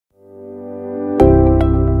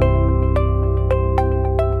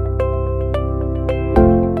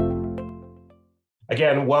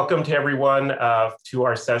again, welcome to everyone to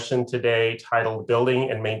our session today titled Building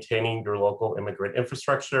and Maintaining Your Local Immigrant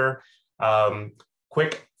Infrastructure.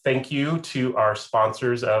 Quick thank you to our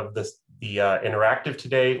sponsors of the interactive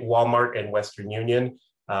today, Walmart and Western Union.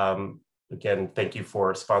 Again, thank you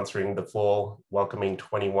for sponsoring the full Welcoming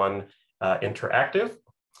 21 interactive.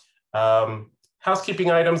 Housekeeping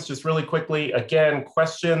items, just really quickly. Again,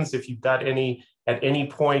 questions, if you've got any at any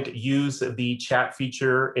point, use the chat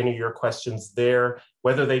feature, enter your questions there,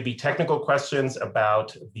 whether they be technical questions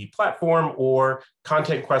about the platform or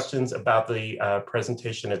content questions about the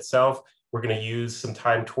presentation itself. We're going to use some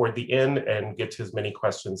time toward the end and get to as many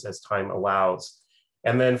questions as time allows.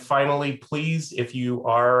 And then finally, please, if you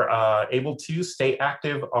are able to, stay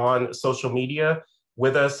active on social media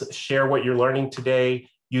with us, share what you're learning today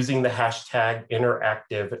using the hashtag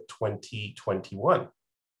interactive2021.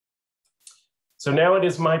 So now it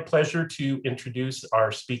is my pleasure to introduce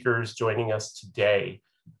our speakers joining us today.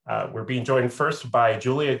 We're being joined first by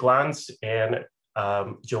Julia Glantz and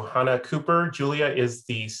Johanna Cooper. Julia is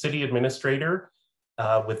the city administrator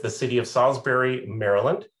with the city of Salisbury,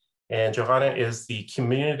 Maryland. And Johanna is the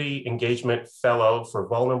community engagement fellow for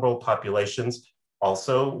vulnerable populations,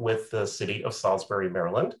 also with the city of Salisbury,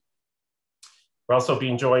 Maryland. We're also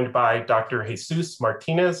being joined by Dr. Jesus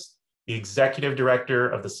Martinez, the Executive Director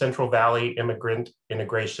of the Central Valley Immigrant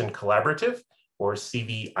Integration Collaborative, or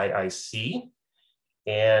CVIIC.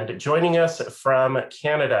 And joining us from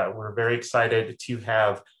Canada, we're very excited to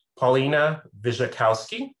have Paulina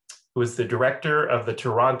Wyrzykowski, who is the Director of the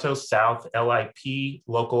Toronto South LIP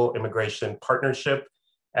Local Immigration Partnership,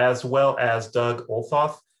 as well as Doug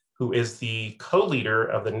Olthoff, who is the co-leader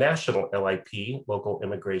of the National LIP Local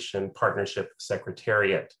Immigration Partnership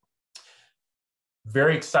Secretariat.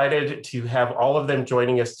 Very excited to have all of them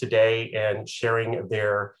joining us today and sharing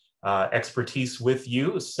their expertise with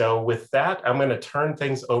you. So with that, I'm going to turn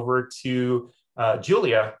things over to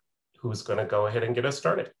Julia, who's going to go ahead and get us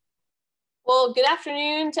started. Well, good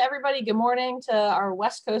afternoon to everybody. Good morning to our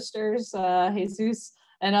West Coasters, Jesus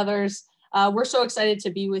and others. We're so excited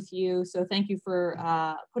to be with you. So thank you for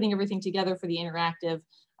putting everything together for the interactive.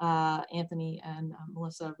 Anthony and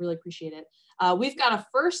Melissa, really appreciate it. We've got a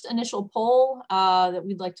first initial poll that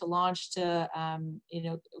we'd like to launch to,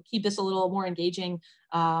 keep this a little more engaging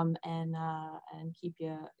and keep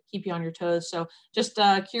you on your toes. So just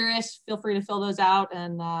curious, feel free to fill those out,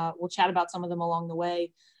 and we'll chat about some of them along the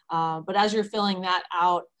way. But as you're filling that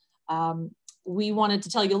out, we wanted to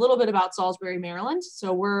tell you a little bit about Salisbury, Maryland.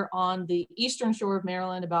 So we're on the eastern shore of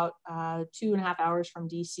Maryland, about 2.5 hours from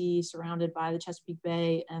DC, surrounded by the Chesapeake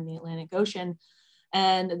Bay and the Atlantic Ocean.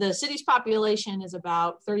 And the city's population is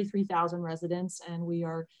about 33,000 residents, and we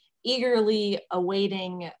are eagerly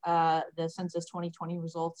awaiting the Census 2020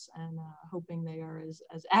 results and hoping they are as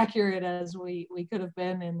accurate as we could have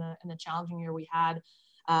been in the challenging year we had.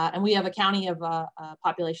 And we have a county of a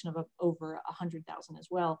population of over 100,000 as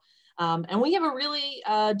well. And we have a really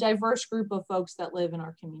diverse group of folks that live in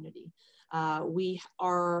our community. We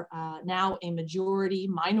are now a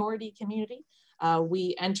minority community.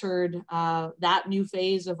 We entered that new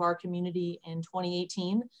phase of our community in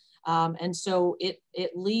 2018. And so it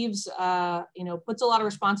leaves, puts a lot of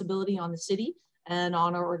responsibility on the city and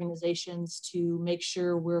on our organizations to make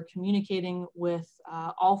sure we're communicating with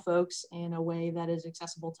all folks in a way that is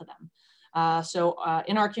accessible to them. So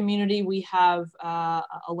in our community, we have a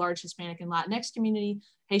large Hispanic and Latinx community,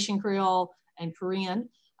 Haitian Creole, and Korean.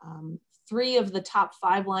 3 of the top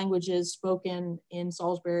 5 languages spoken in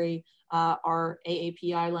Salisbury are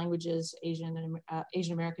AAPI languages, Asian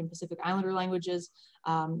American Pacific Islander languages.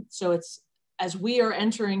 So it's, as we are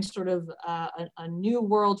entering sort of a new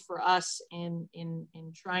world for us in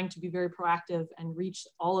trying to be very proactive and reach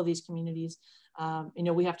all of these communities,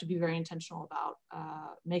 we have to be very intentional about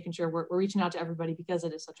making sure we're reaching out to everybody because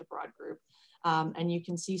it is such a broad group. And you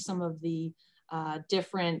can see some of the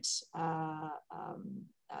different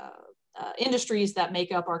industries that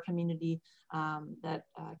make up our community that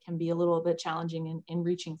can be a little bit challenging in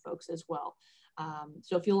reaching folks as well.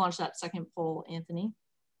 So if you launch that second poll, Anthony,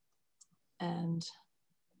 and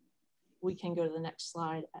we can go to the next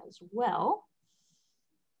slide as well.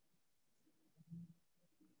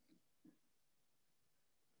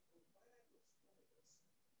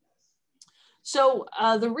 So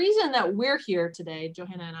the reason that we're here today,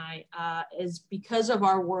 Johanna and I, is because of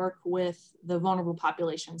our work with the Vulnerable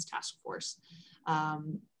Populations Task Force.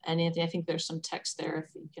 And Anthony, I think there's some text there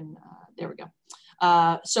if you can, there we go.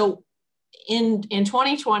 So in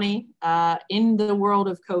 2020, in the world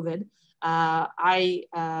of COVID, I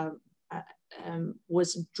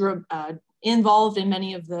was involved in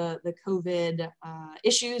many of the COVID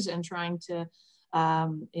issues and trying to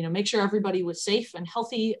make sure everybody was safe and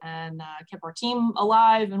healthy and kept our team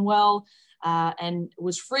alive and well, and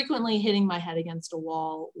was frequently hitting my head against a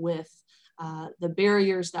wall with the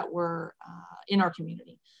barriers that were in our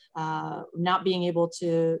community. Not being able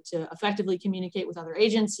to effectively communicate with other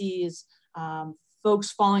agencies,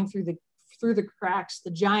 folks falling through the cracks,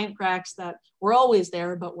 the giant cracks that were always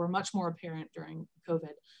there, but were much more apparent during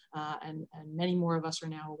COVID. And many more of us are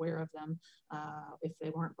now aware of them if they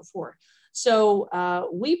weren't before. So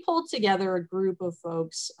we pulled together a group of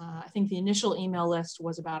folks. I think the initial email list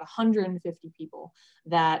was about 150 people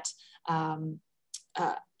that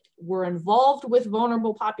were involved with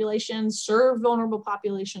vulnerable populations, served vulnerable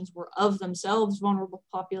populations, were of themselves vulnerable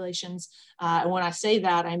populations. And when I say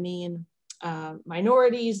that, I mean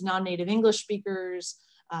minorities, non-native English speakers,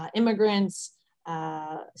 immigrants,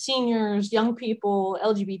 seniors, young people,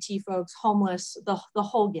 LGBT folks, homeless, the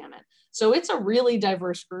whole gamut. So it's a really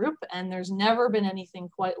diverse group, and there's never been anything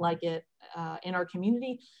quite like it in our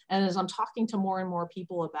community. And as I'm talking to more and more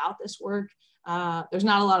people about this work, there's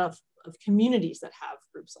not a lot of communities that have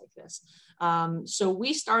groups like this. So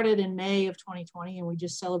we started in May of 2020, and we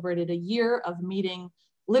just celebrated a year of meeting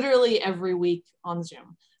literally every week on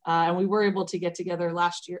Zoom. And we were able to get together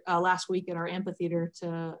last week at our amphitheater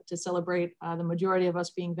to celebrate the majority of us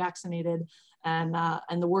being vaccinated and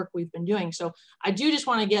the work we've been doing. So I do just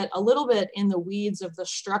want to get a little bit in the weeds of the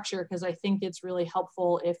structure, because I think it's really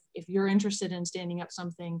helpful if you're interested in standing up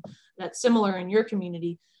something that's similar in your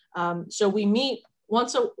community. So we meet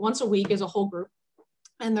once a week as a whole group,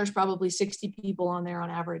 and there's probably 60 people on there on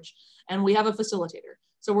average, and we have a facilitator.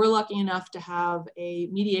 So we're lucky enough to have a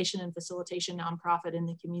mediation and facilitation nonprofit in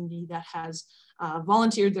the community that has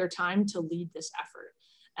volunteered their time to lead this effort.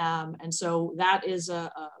 And so that is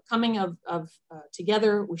a coming of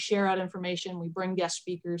together. We share out information, we bring guest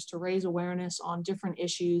speakers to raise awareness on different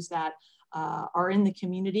issues that are in the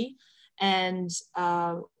community. And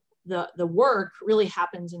the work really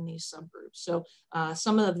happens in these subgroups. So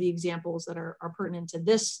some of the examples that are pertinent to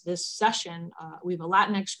this session, we have a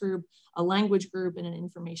Latinx group, a language group, and an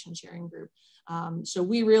information sharing group. So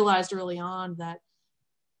we realized early on that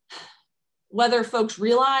whether folks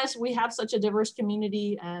realize we have such a diverse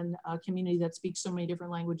community and a community that speaks so many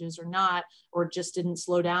different languages or not, or just didn't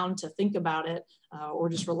slow down to think about it, or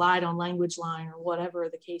just relied on language line or whatever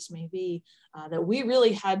the case may be, that we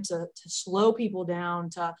really had to slow people down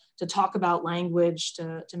to talk about language,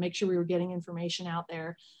 to make sure we were getting information out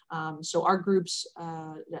there. So our groups,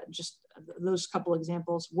 just those couple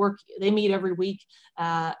examples, they meet every week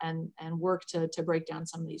and work to break down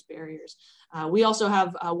some of these barriers. We also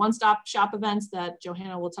have one-stop shop events that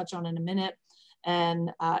Johanna will touch on in a minute.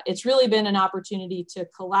 And it's really been an opportunity to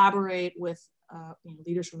collaborate with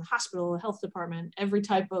leaders from the hospital, the health department, every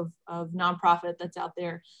type of nonprofit that's out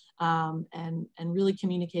there, and really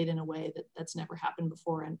communicate in a way that's never happened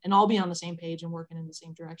before, and all be on the same page and working in the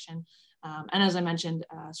same direction. And as I mentioned,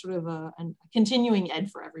 sort of a continuing ed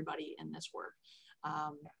for everybody in this work.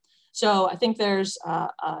 So I think there's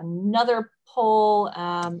another poll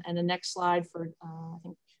and a next slide for, I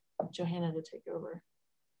think, Johanna to take over.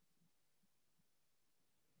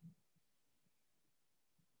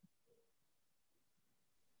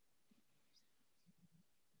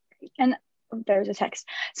 And there's a text.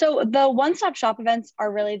 So the one-stop shop events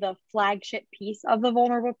are really the flagship piece of the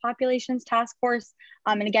Vulnerable Populations Task Force.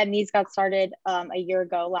 And again, these got started a year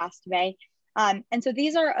ago, last May. And so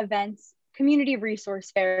these are events, community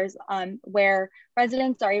resource fairs, where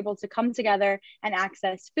residents are able to come together and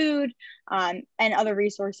access food and other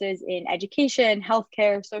resources in education,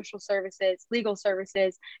 healthcare, social services, legal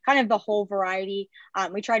services, kind of the whole variety.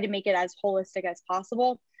 We tried to make it as holistic as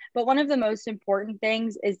possible. But one of the most important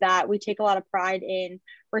things is that we take a lot of pride in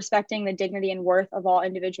respecting the dignity and worth of all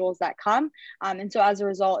individuals that come. And so as a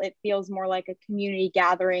result, it feels more like a community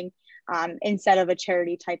gathering instead of a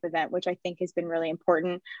charity type event, which I think has been really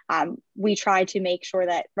important. We try to make sure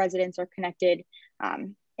that residents are connected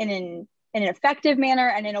in an effective manner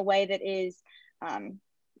and in a way that is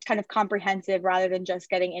kind of comprehensive rather than just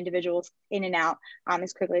getting individuals in and out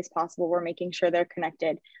as quickly as possible. We're making sure they're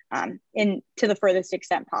connected to the furthest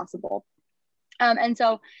extent possible. And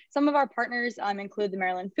so some of our partners include the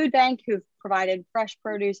Maryland Food Bank, who've provided fresh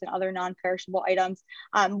produce and other non-perishable items.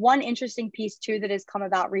 One interesting piece too that has come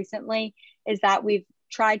about recently is that we've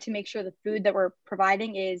tried to make sure the food that we're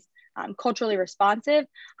providing is culturally responsive.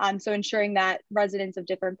 So ensuring that residents of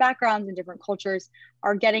different backgrounds and different cultures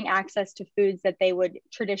are getting access to foods that they would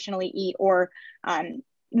traditionally eat, or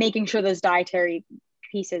making sure those dietary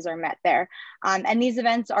pieces are met there. And these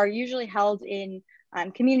events are usually held in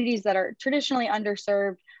communities that are traditionally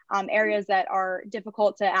underserved, areas that are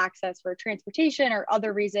difficult to access for transportation or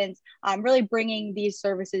other reasons, really bringing these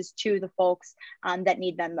services to the folks that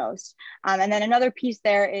need them most. And then another piece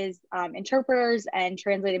there is interpreters and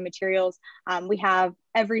translated materials. We have,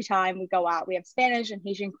 every time we go out, we have Spanish and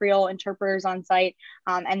Haitian Creole interpreters on site,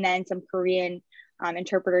 and then some Korean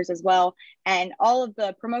interpreters as well. And all of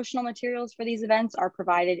the promotional materials for these events are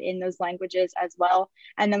provided in those languages as well.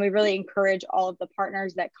 And then we really encourage all of the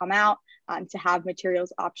partners that come out to have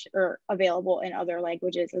materials available in other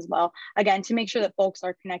languages as well. Again, to make sure that folks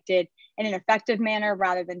are connected in an effective manner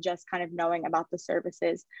rather than just kind of knowing about the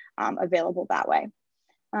services available that way.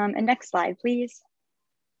 And next slide, please.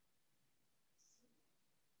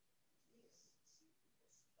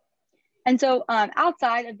 And so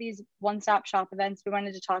outside of these one-stop shop events, we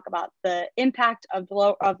wanted to talk about the impact of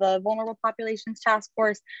the Vulnerable Populations Task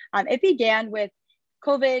Force. It began with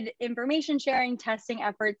COVID information sharing, testing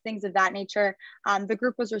efforts, things of that nature. The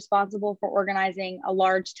group was responsible for organizing a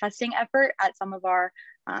large testing effort at some of our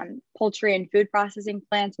poultry and food processing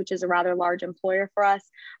plants, which is a rather large employer for us.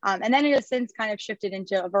 And then it has since kind of shifted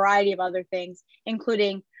into a variety of other things,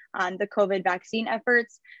 including the COVID vaccine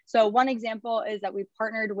efforts. So one example is that we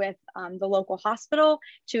partnered with the local hospital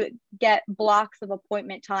to get blocks of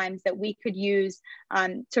appointment times that we could use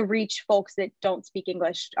to reach folks that don't speak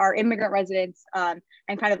English, our immigrant residents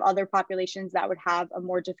and kind of other populations that would have a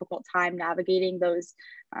more difficult time navigating those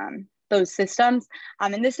systems.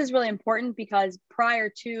 And this is really important because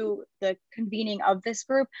prior to the convening of this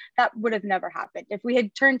group, that would have never happened. If we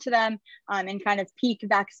had turned to them in kind of peak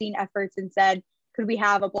vaccine efforts and said, could we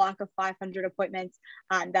have a block of 500 appointments?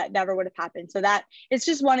 That never would have happened. So that is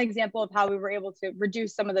just one example of how we were able to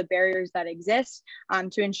reduce some of the barriers that exist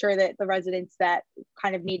to ensure that the residents that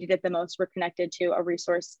kind of needed it the most were connected to a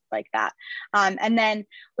resource like that. And then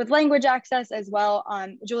with language access as well,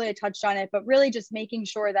 Julia touched on it, but really just making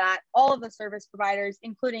sure that all of the service providers,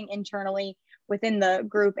 including internally within the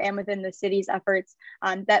group and within the city's efforts,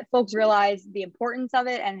 that folks realize the importance of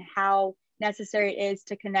it and how necessary it is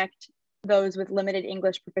to connect those with limited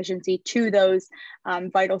English proficiency to those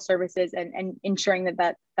vital services and ensuring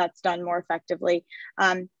that that's done more effectively.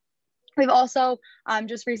 We've also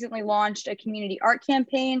just recently launched a community art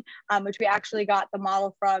campaign, which we actually got the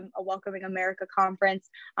model from a Welcoming America conference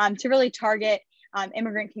to really target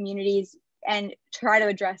immigrant communities and try to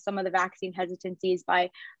address some of the vaccine hesitancies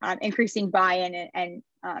by increasing buy-in and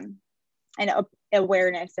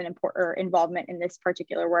awareness and involvement in this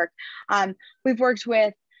particular work. We've worked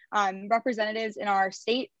with representatives in our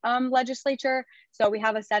state legislature. So we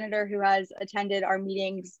have a senator who has attended our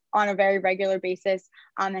meetings on a very regular basis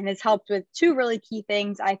and has helped with two really key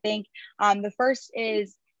things, I think. The first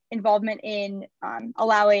is involvement in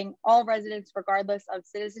allowing all residents, regardless of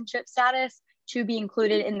citizenship status, to be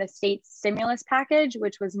included in the state's stimulus package,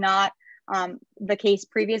 which was not the case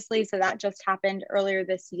previously. So that just happened earlier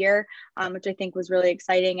this year, which I think was really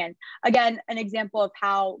exciting. And again, an example of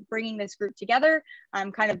how bringing this group together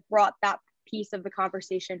kind of brought that piece of the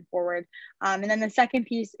conversation forward. And then the second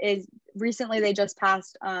piece is recently they just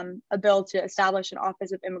passed a bill to establish an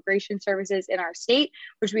Office of Immigration Services in our state,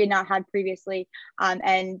 which we had not had previously.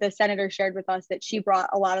 And the senator shared with us that she brought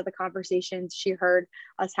a lot of the conversations she heard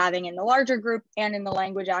us having in the larger group and in the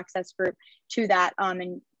language access group to that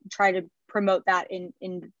and try to promote that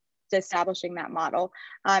in establishing that model.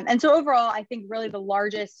 And so overall, I think really the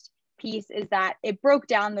largest piece is that it broke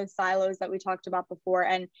down those silos that we talked about before,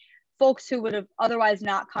 and folks who would have otherwise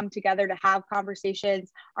not come together to have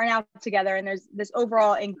conversations are now together. And there's this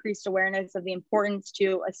overall increased awareness of the importance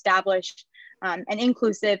to establish an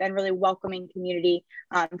inclusive and really welcoming community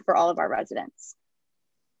for all of our residents.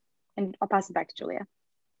 And I'll pass it back to Julia.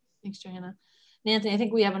 Thanks, Johanna. Nancy, I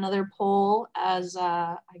think we have another poll as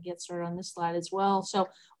I get started on this slide as well. So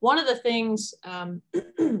one of the things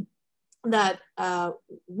that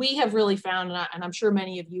we have really found, and I'm sure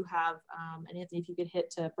many of you have, and Anthony, if you could hit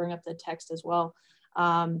to bring up the text as well,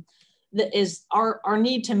 that is our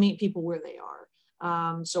need to meet people where they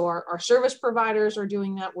are. So our service providers are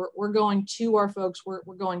doing that. We're going to our folks. We're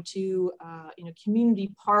going to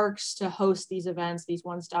community parks to host these events, these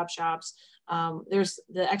one-stop shops. There's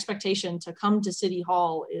the expectation to come to City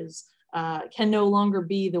Hall is can no longer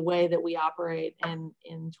be the way that we operate in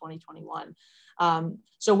 2021.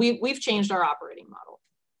 So we've changed our operating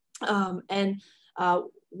model. And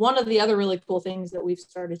one of the other really cool things that we've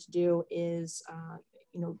started to do is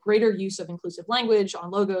greater use of inclusive language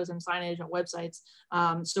on logos and signage on websites.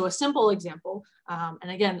 So a simple example,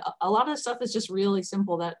 and again, a lot of the stuff is just really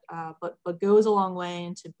simple that, but goes a long way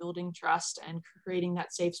into building trust and creating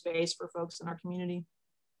that safe space for folks in our community.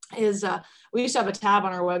 is we used to have a tab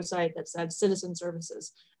on our website that said citizen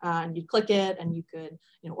services, and you'd click it and you could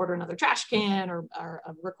order another trash can or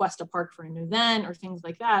request a park for an event or things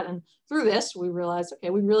like that. And through this we realized, okay,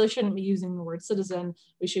 we really shouldn't be using the word citizen,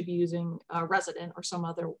 we should be using resident or some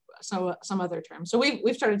other term. So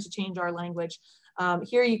we've started to change our language.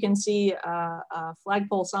 Here you can see a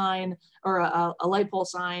flagpole sign or a light pole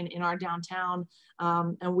sign in our downtown,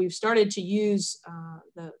 and we've started to use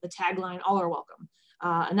the tagline, all are welcome.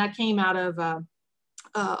 And that came out of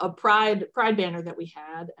a pride banner that we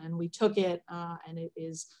had, and we took it and it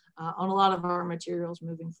is on a lot of our materials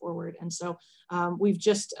moving forward. And so we've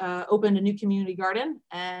just opened a new community garden,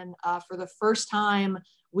 and for the first time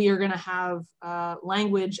we are going to have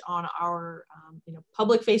language on our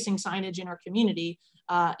public facing signage in our community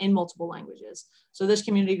in multiple languages. So this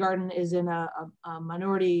community garden is in a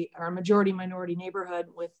minority or a majority minority neighborhood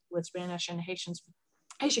with Spanish and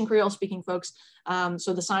Haitian Creole speaking folks.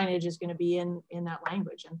 So the signage is going to be in that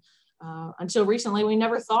language. And until recently, we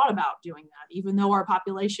never thought about doing that, even though our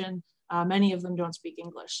population, many of them don't speak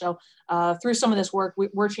English. So through some of this work,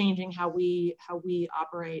 we're changing how we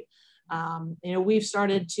operate. We've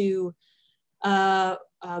started to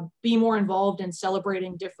be more involved in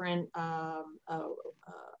celebrating different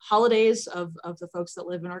holidays of the folks that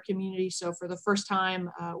live in our community. So for the first time,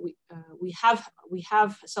 we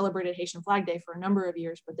have celebrated Haitian Flag Day for a number of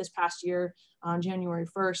years, but this past year on January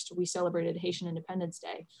 1st, we celebrated Haitian Independence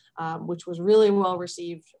Day, which was really well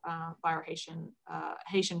received by our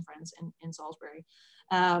Haitian friends in Salisbury.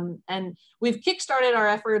 And we've kickstarted our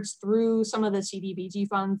efforts through some of the CDBG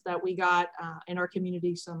funds that we got in our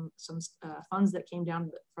community, some funds that came down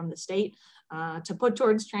from the state to put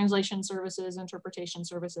towards translation services, interpretation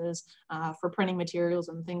services for printing materials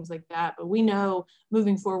and things like that. But we know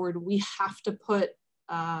moving forward, we have to put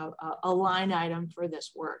a line item for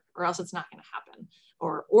this work, or else it's not going to happen,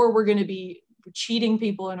 or we're going to be cheating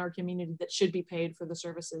people in our community that should be paid for the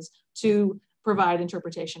services to provide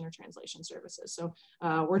interpretation or translation services. So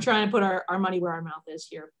we're trying to put our money where our mouth is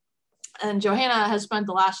here. And Johanna has spent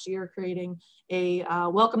the last year creating a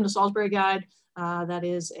Welcome to Salisbury guide that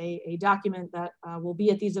is a document that will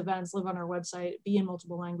be at these events, live on our website, be in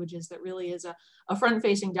multiple languages, that really is a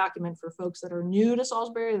front-facing document for folks that are new to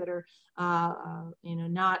Salisbury, that are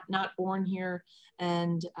not born here,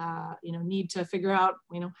 and need to figure out,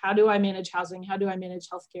 how do I manage housing, how do I manage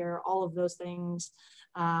healthcare, all of those things.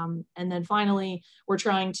 And then finally, we're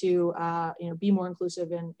trying to be more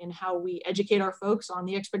inclusive in how we educate our folks on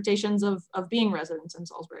the expectations of being residents in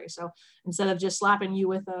Salisbury. So instead of just slapping you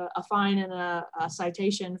with a fine and a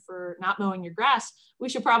citation for not mowing your grass, we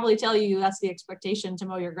should probably tell you that's the expectation, to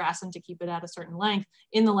mow your grass and to keep it at a certain length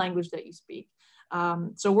in the language that you speak.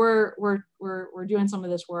 So we're doing some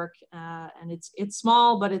of this work, and it's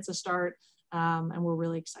small, but it's a start, and we're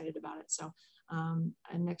really excited about it. So and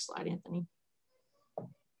next slide, Anthony.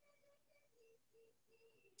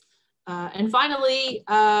 And finally,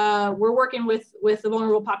 we're working with the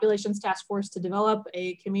Vulnerable Populations Task Force to develop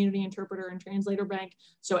a community interpreter and translator bank.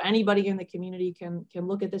 So anybody in the community can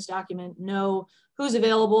look at this document, know who's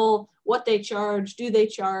available, what they charge, do they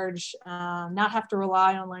charge, not have to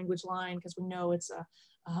rely on Language Line, because we know it's a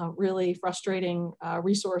really frustrating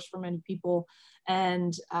resource for many people.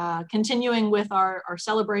 And continuing with our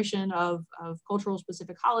celebration of cultural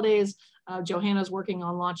specific holidays, Johanna's working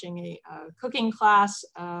on launching a cooking class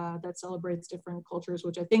that celebrates different cultures,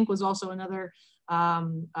 which I think was also another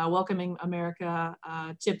Welcoming America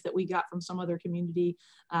tip that we got from some other community,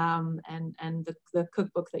 and the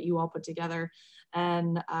cookbook that you all put together.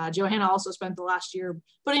 And Johanna also spent the last year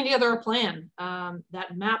putting together a plan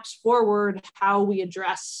that maps forward how we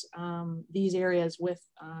address these areas with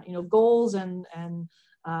goals and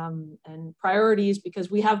priorities, because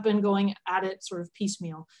we have been going at it sort of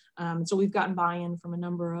piecemeal. So we've gotten buy-in from a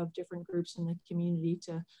number of different groups in the community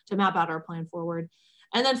to map out our plan forward.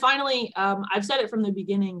 And then finally, I've said it from the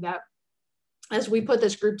beginning that as we put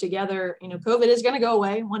this group together, COVID is going to go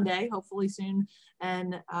away one day, hopefully soon.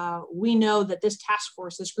 And we know that this task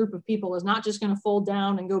force, this group of people, is not just going to fold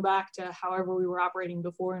down and go back to however we were operating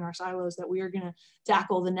before in our silos, that we are going to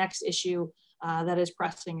tackle the next issue that is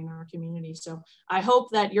pressing in our community. So I hope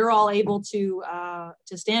that you're all able to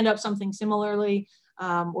stand up something similarly.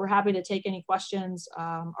 We're happy to take any questions.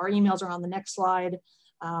 Our emails are on the next slide,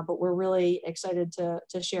 but we're really excited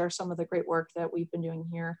to share some of the great work that we've been doing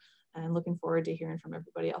here, and looking forward to hearing from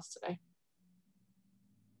everybody else today.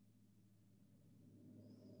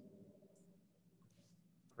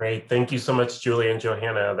 Great, thank you so much, Julie and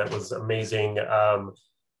Johanna. That was amazing.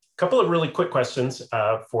 Couple of really quick questions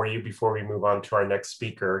for you before we move on to our next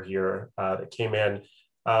speaker here that came in.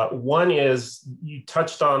 One is you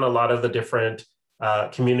touched on a lot of the different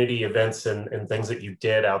community events and things that you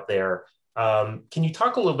did out there. Can you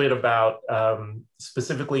talk a little bit about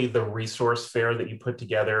specifically the resource fair that you put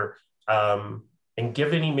together, and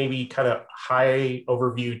give any maybe kind of high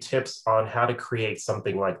overview tips on how to create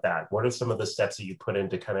something like that? What are some of the steps that you put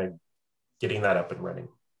into kind of getting that up and running?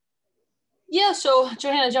 Yeah, so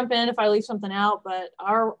Johanna, jump in if I leave something out, but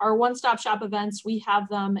our one-stop shop events, we have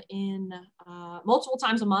them in multiple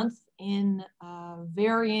times a month in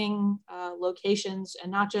varying locations,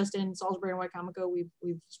 and not just in Salisbury and Wicomico.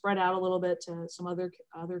 We've spread out a little bit to some other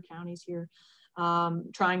counties here,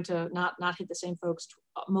 trying to not hit the same folks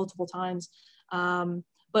multiple times.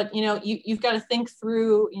 But you've got to think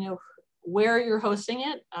through where you're hosting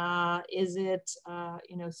it. Is it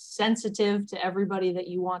sensitive to everybody that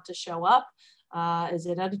you want to show up? Is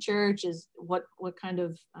it at a church? Is what kind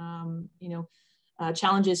of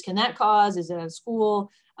challenges can that cause? Is it at a school?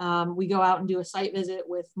 We go out and do a site visit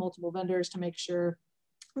with multiple vendors to make sure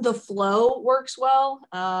the flow works well.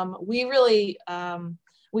 We really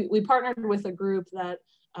we partnered with a group that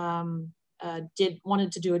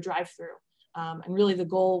wanted to do a drive-through. And really the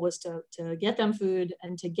goal was to get them food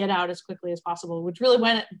and to get out as quickly as possible, which really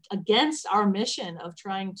went against our mission of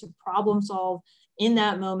trying to problem solve in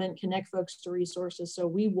that moment, connect folks to resources. So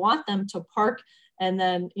we want them to park, and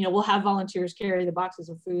then we'll have volunteers carry the boxes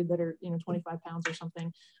of food that are 25 pounds or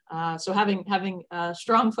something. So having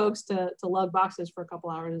strong folks to lug boxes for a couple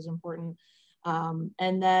hours is important.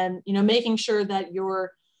 And then making sure that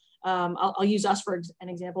you're I'll use us for an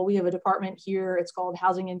example. We have a department here. It's called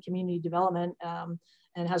Housing and Community Development,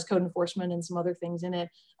 and has code enforcement and some other things in it.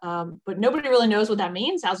 But nobody really knows what that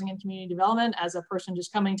means, housing and community development, as a person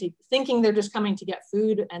just thinking they're just coming to get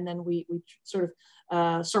food. And then we sort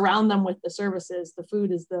of surround them with the services. The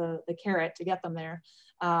food is the carrot to get them there.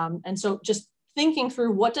 And so just thinking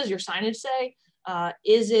through, what does your signage say?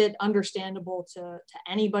 Is it understandable to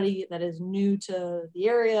anybody that is new to the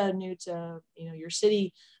area, new to your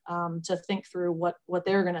city, to think through what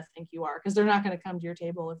they're going to think you are, because they're not going to come to your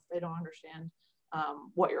table if they don't understand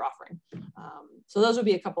what you're offering. So those would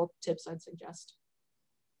be a couple of tips I'd suggest.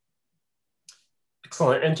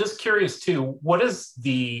 Excellent. And just curious too, what has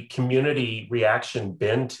the community reaction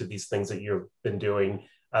been to these things that you've been doing,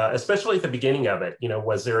 especially at the beginning of it?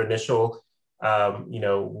 Was there initial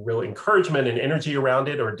real encouragement and energy around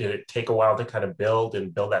it, or did it take a while to kind of build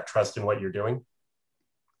that trust in what you're doing?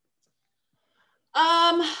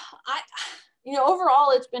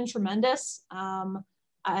 Overall, it's been tremendous.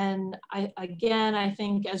 And I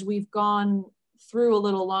think as we've gone through a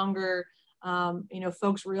little longer,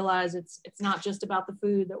 folks realize it's not just about the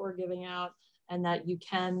food that we're giving out, and that you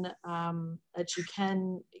can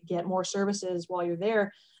get more services while you're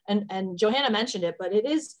there. And Johanna mentioned it, but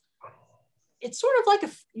it's sort of like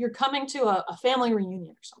you're coming to a family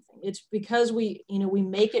reunion or something. It's because we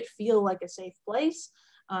make it feel like a safe place,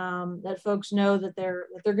 that folks know that they're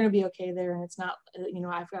going to be okay there, and it's not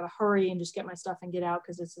I've got to hurry and just get my stuff and get out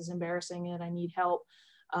because this is embarrassing and I need help.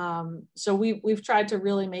 So we've tried to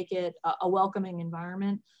really make it a welcoming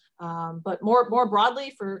environment, but more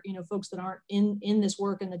broadly for folks that aren't in this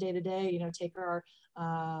work in the day to day. Take our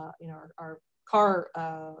car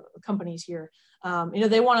companies here.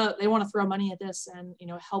 They want to throw money at this and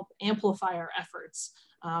help amplify our efforts,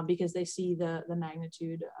 because they see the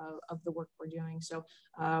magnitude of the work we're doing. So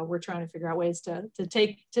we're trying to figure out ways to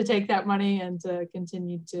take that money and to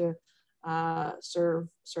continue to serve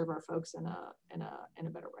our folks in a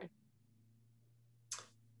better way.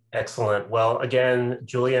 Excellent. Well, again,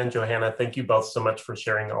 Julia and Johanna, thank you both so much for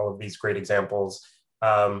sharing all of these great examples.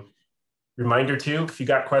 Reminder too, if you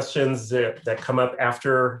got questions that come up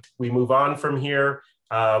after we move on from here,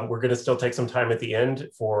 we're going to still take some time at the end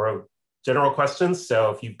for general questions.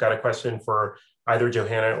 So if you've got a question for either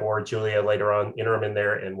Johanna or Julia later on, enter them in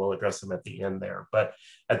there and we'll address them at the end there. But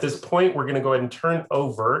at this point, we're going to go ahead and turn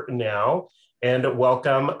over now and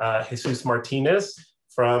welcome Jesus Martinez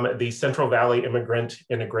from the Central Valley Immigrant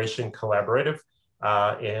Integration Collaborative.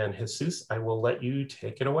 And Jesus, I will let you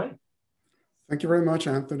take it away. Thank you very much,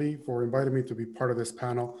 Anthony, for inviting me to be part of this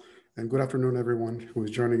panel. And good afternoon, everyone who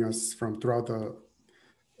is joining us from throughout the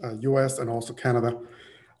US and also Canada.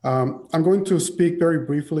 I'm going to speak very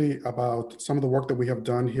briefly about some of the work that we have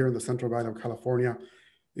done here in the Central Valley of California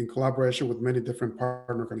in collaboration with many different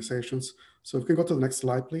partner organizations. So if we can go to the next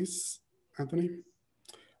slide, please, Anthony.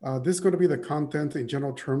 This is going to be the content in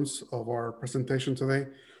general terms of our presentation today.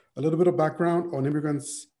 A little bit of background on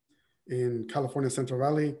immigrants in California Central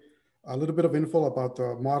Valley, a little bit of info about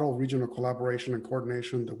the model regional collaboration and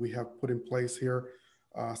coordination that we have put in place here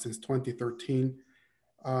since 2013.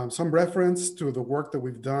 Some reference to the work that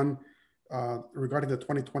we've done regarding the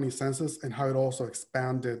 2020 census and how it also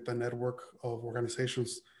expanded the network of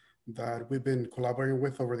organizations that we've been collaborating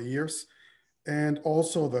with over the years, and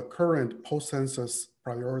also the current post-census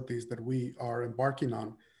priorities that we are embarking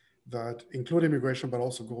on that include immigration, but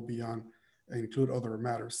also go beyond and include other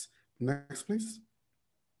matters. Next, please.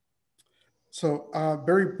 So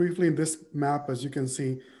very briefly in this map, as you can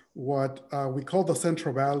see, what we call the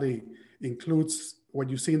Central Valley includes what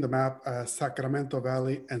you see in the map as Sacramento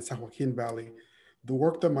Valley and San Joaquin Valley. The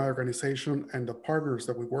work that my organization and the partners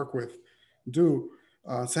that we work with do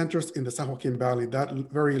centers in the San Joaquin Valley, that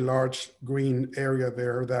very large green area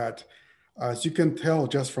there that, as you can tell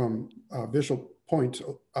just from a visual point,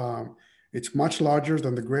 it's much larger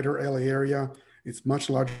than the greater LA area. It's much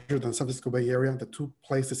larger than San Francisco Bay Area, the two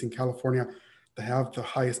places in California that have the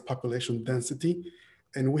highest population density.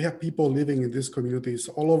 And we have people living in these communities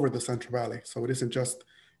all over the Central Valley. So it isn't just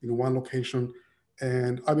in one location.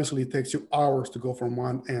 And obviously it takes you hours to go from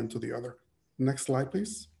one end to the other. Next slide,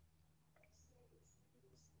 please.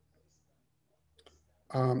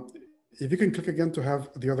 If you can click again to have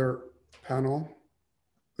the other panel.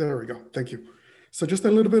 There we go, thank you. So just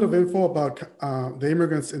a little bit of info about the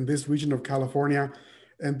immigrants in this region of California.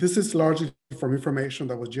 And this is largely from information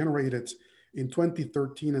that was generated in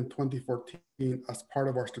 2013 and 2014 as part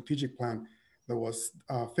of our strategic plan that was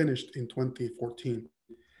finished in 2014.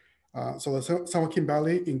 So the San Joaquin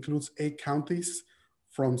Valley includes 8 counties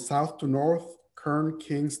from south to north: Kern,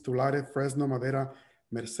 Kings, Tulare, Fresno, Madera,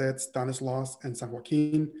 Merced, Stanislaus, and San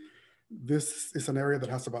Joaquin. This is an area that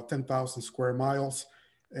has about 10,000 square miles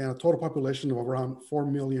and a total population of around 4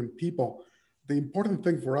 million people. The important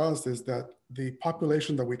thing for us is that the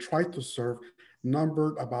population that we tried to serve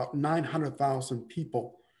numbered about 900,000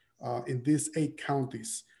 people in these 8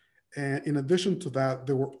 counties. And in addition to that,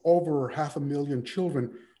 there were over 500,000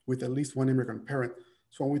 children with at least one immigrant parent.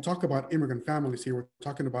 So when we talk about immigrant families here, we're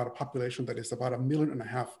talking about a population that is about 1.5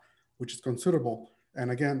 million, which is considerable.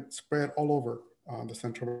 And again, spread all over the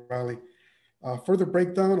Central Valley. Further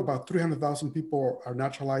breakdown, about 300,000 people are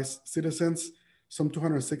naturalized citizens, some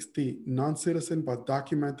 260 non-citizen, but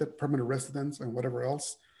documented permanent residents and whatever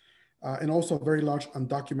else. And also a very large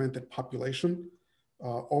undocumented population,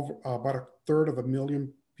 over about 1/3 of a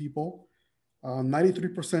million people.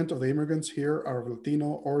 93% of the immigrants here are of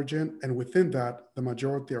Latino origin, and within that, the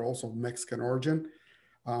majority are also Mexican origin.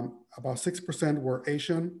 About 6% were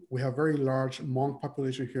Asian. We have very large Hmong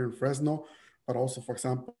population here in Fresno, but also, for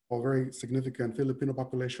example, a very significant Filipino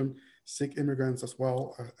population, Sikh immigrants as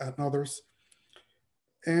well, and others.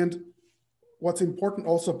 And what's important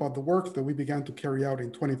also about the work that we began to carry out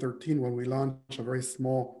in 2013 when we launched a very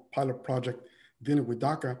small pilot project dealing with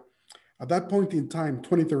DACA. At that point in time,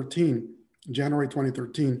 2013, January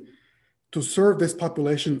 2013, to serve this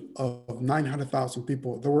population of 900,000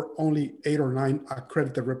 people, there were only 8 or 9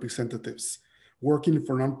 accredited representatives working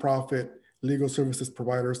for nonprofit legal services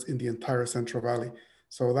providers in the entire Central Valley.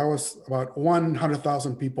 So that was about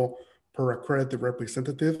 100,000 people per accredited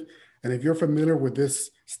representative. And if you're familiar with this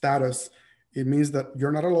status, it means that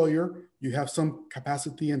you're not a lawyer, you have some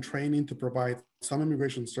capacity and training to provide some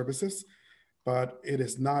immigration services, but it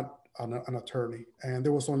is not an attorney. And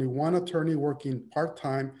there was only one attorney working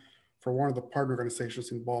part-time for one of the partner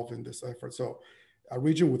organizations involved in this effort. So a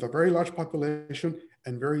region with a very large population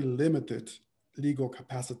and very limited legal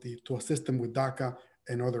capacity to assist them with DACA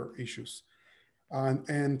and other issues.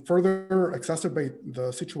 And further exacerbate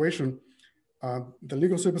the situation, the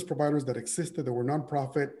legal service providers that existed that were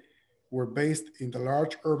nonprofit were based in the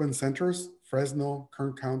large urban centers, Fresno,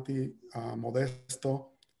 Kern County, Modesto,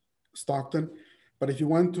 Stockton. But if you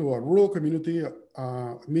went to a rural community,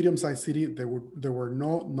 medium-sized city, there were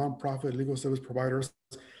no nonprofit legal service providers,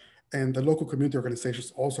 and the local community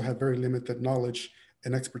organizations also had very limited knowledge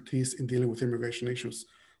and expertise in dealing with immigration issues.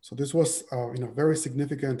 So this was a very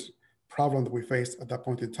significant problem that we faced at that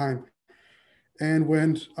point in time. And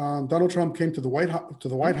when Donald Trump came to the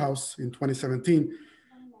White House in 2017,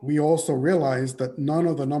 we also realized that none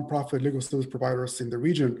of the nonprofit legal service providers in the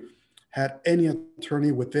region had any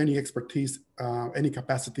attorney with any expertise, any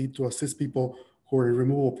capacity to assist people who are in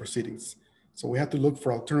removal proceedings. So we had to look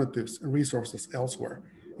for alternatives and resources elsewhere,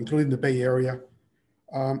 including the Bay Area.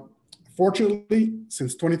 Fortunately,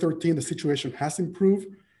 since 2013, the situation has improved.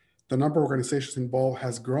 The number of organizations involved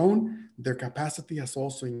has grown. Their capacity has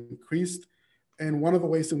also increased. And one of the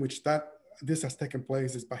ways in which this has taken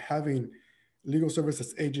place is by having legal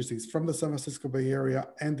services agencies from the San Francisco Bay Area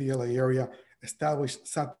and the LA area establish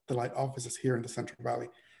satellite offices here in the Central Valley.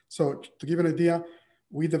 So to give you an idea,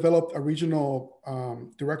 we developed a regional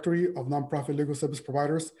directory of nonprofit legal service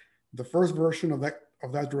providers. The first version of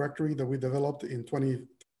of that directory that we developed in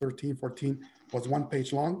 2013-14 was 1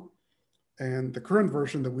 page long. And the current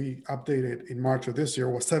version that we updated in March of this year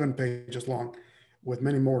was 7 pages long, with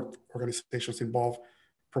many more organizations involved,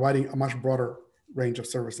 providing a much broader range of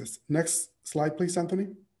services. Next slide, please, Anthony.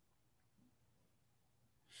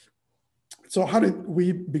 So how did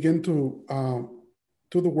we begin to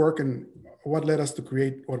do the work, and what led us to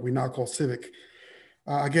create what we now call Civic?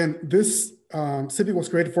 Again, this Civic was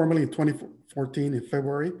created formally in 2014 in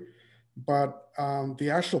February, but the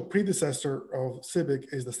actual predecessor of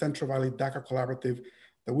Civic is the Central Valley DACA Collaborative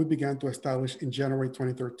that we began to establish in January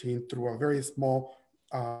 2013 through a very small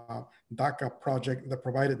DACA project that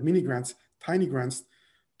provided mini grants, tiny grants,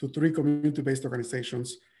 to 3 community-based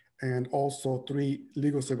organizations and also 3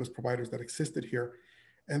 legal service providers that existed here.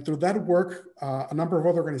 And through that work, a number of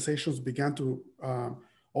other organizations began to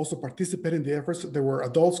also participate in the efforts. There were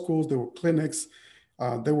adult schools, there were clinics,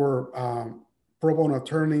 there were pro bono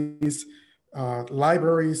attorneys,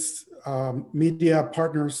 libraries, media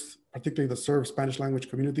partners, particularly that serve Spanish language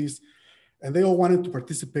communities, and they all wanted to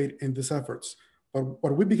participate in these efforts. But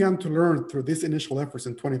what we began to learn through these initial efforts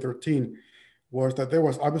in 2013 was that there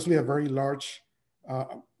was obviously a very large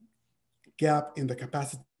gap in the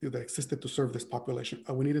capacity that existed to serve this population,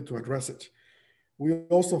 and we needed to address it. We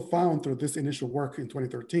also found through this initial work in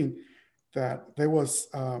 2013 that there was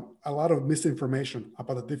a lot of misinformation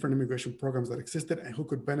about the different immigration programs that existed and who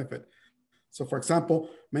could benefit. So for example,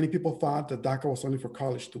 many people thought that DACA was only for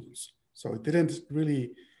college students. So it didn't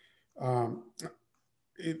really,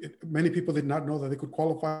 many people did not know that they could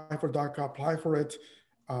qualify for DACA, apply for it,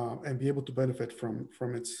 and be able to benefit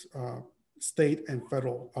from its state and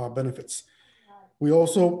federal benefits. We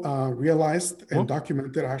also realized and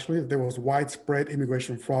documented actually that there was widespread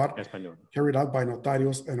immigration fraud carried out by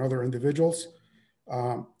notarios and other individuals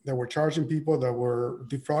that were charging people, that were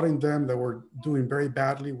defrauding them, that were doing very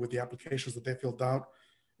badly with the applications that they filled out,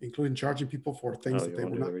 including charging people for things that they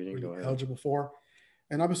were not really eligible for.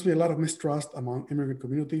 And obviously a lot of mistrust among immigrant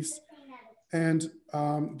communities, and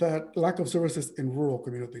that lack of services in rural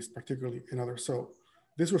communities, particularly in others. So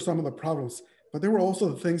these were some of the problems. But there were also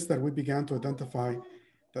the things that we began to identify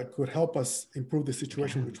that could help us improve the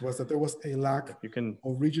situation, which was that there was a lack of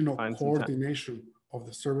regional coordination of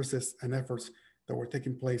the services and efforts that were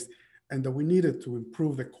taking place, and that we needed to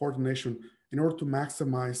improve the coordination in order to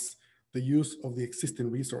maximize the use of the existing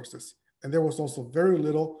resources. And there was also very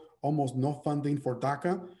little, almost no funding for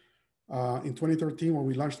DACA. In 2013, when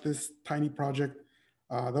we launched this tiny project,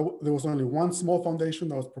 there was only 1 small foundation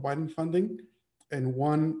that was providing funding, and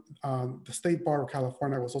the State Bar of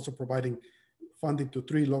California was also providing funding to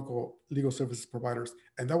 3 local legal services providers.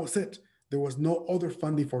 And that was it. There was no other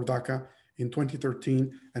funding for DACA in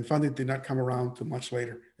 2013, and funding did not come around too much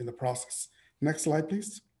later in the process. Next slide,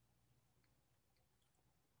 please.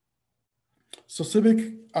 So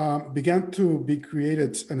Civic began to be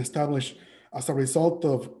created and established as a result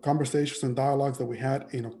of conversations and dialogues that we had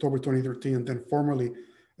in October 2013, and then formally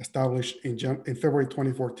established in February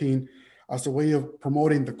 2014 as a way of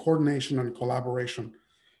promoting the coordination and collaboration.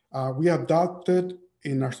 We adopted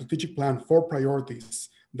in our strategic plan 4 priorities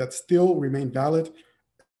that still remain valid,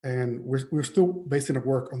 and we're still basing our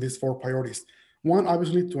work on these 4 priorities. 1,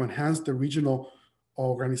 obviously, to enhance the regional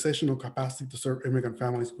organizational capacity to serve immigrant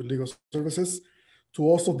families with legal services, to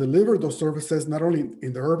also deliver those services not only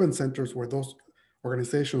in the urban centers where those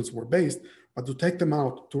organizations were based, but to take them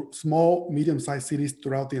out to small, medium-sized cities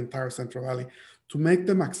throughout the entire Central Valley, to make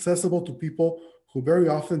them accessible to people who very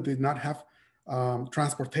often did not have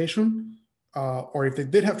transportation, or if they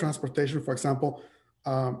did have transportation, for example,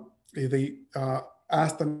 if they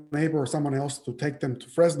asked a neighbor or someone else to take them to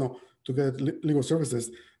Fresno to get legal services,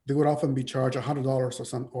 they would often be charged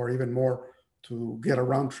 $100 or even more to get a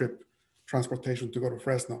round trip transportation to go to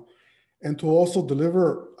Fresno. And to also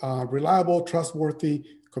deliver reliable, trustworthy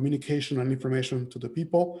communication and information to the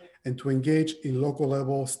people, and to engage in local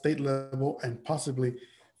level, state level, and possibly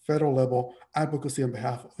federal level advocacy on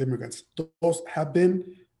behalf of immigrants. Those have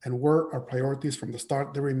been and were our priorities from the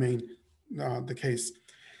start. They remain the case.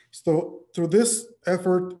 So through this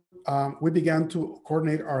effort, we began to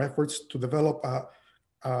coordinate our efforts to develop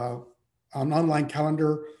an online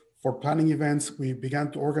calendar for planning events. We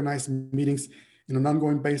began to organize meetings in an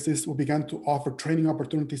ongoing basis. We began to offer training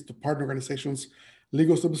opportunities to partner organizations,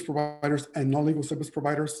 legal service providers, and non-legal service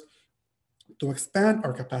providers, to expand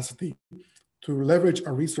our capacity, to leverage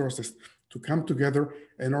our resources, to come together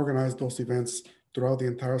and organize those events throughout the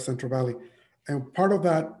entire Central Valley. And part of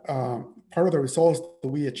that, part of the results that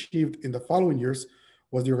we achieved in the following years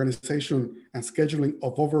was the organization and scheduling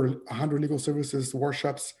of over 100 legal services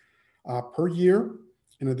workshops per year,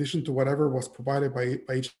 in addition to whatever was provided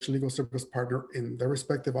by each legal service partner in their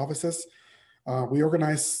respective offices. We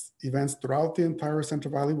organize events throughout the entire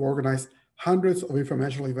Central Valley. We organize hundreds of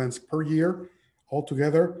informational events per year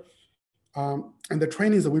altogether. And the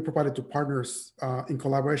trainings that we provided to partners in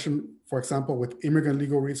collaboration, for example, with Immigrant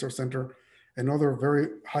Legal Resource Center and other very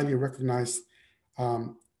highly recognized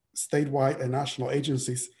statewide and national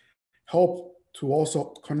agencies, help to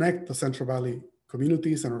also connect the Central Valley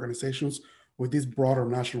communities and organizations with these broader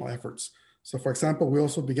national efforts. So for example, we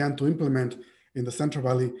also began to implement in the Central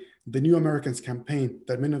Valley the New Americans campaign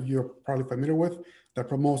that many of you are probably familiar with, that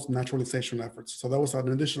promotes naturalization efforts. So that was an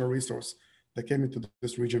additional resource that came into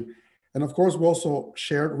this region. And of course, we also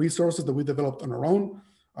shared resources that we developed on our own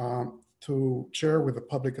to share with the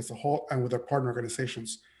public as a whole and with our partner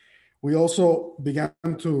organizations. We also began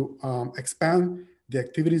to expand the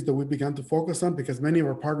activities that we began to focus on, because many of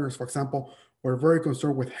our partners, for example, were very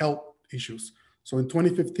concerned with health issues. So in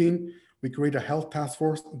 2015, we created a health task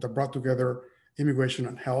force that brought together immigration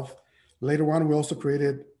and health. Later on, we also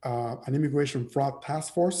created an immigration fraud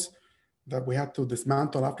task force that we had to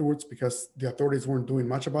dismantle afterwards because the authorities weren't doing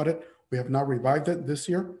much about it. We have now revived it this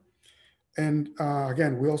year. And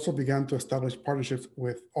again, we also began to establish partnerships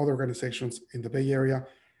with other organizations in the Bay Area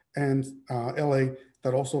and LA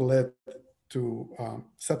that also led to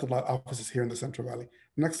satellite offices here in the Central Valley.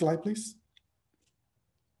 Next slide, please.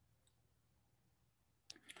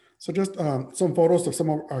 So just some photos of some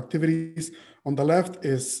of our activities. On the left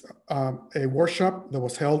is a workshop that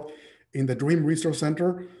was held in the Dream Resource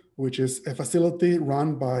Center, which is a facility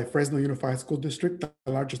run by Fresno Unified School District,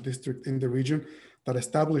 the largest district in the region, that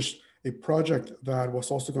established a project that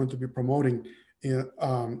was also going to be promoting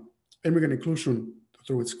immigrant inclusion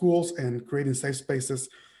through its schools and creating safe spaces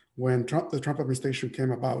when the Trump administration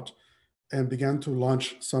came about and began to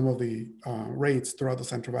launch some of the raids throughout the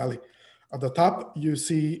Central Valley. At the top, you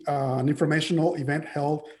see an informational event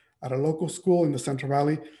held at a local school in the Central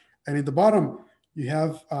Valley. And in the bottom, you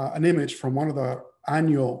have an image from one of the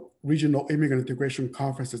annual regional immigrant integration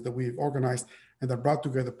conferences that we've organized and that brought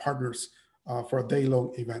together partners for a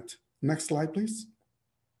day-long event. Next slide, please.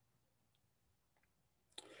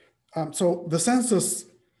 So the census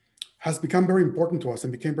has become very important to us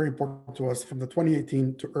and became very important to us from the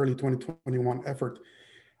 2018 to early 2021 effort.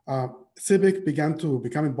 Civic began to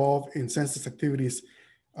become involved in census activities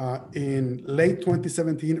in late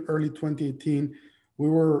 2017, early 2018. We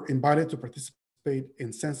were invited to participate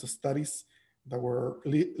in census studies that were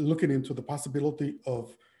looking into the possibility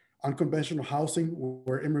of unconventional housing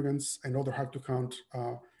where immigrants and other hard to count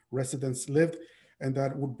residents lived, and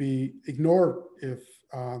that would be ignored if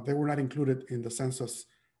they were not included in the census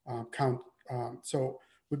count. So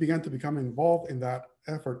we began to become involved in that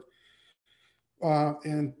effort.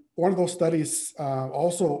 And one of those studies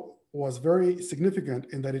also was very significant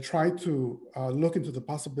in that it tried to look into the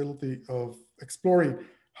possibility of exploring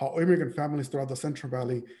how immigrant families throughout the Central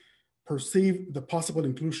Valley perceive the possible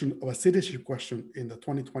inclusion of a citizenship question in the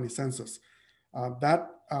 2020 census.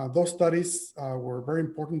 Those studies were very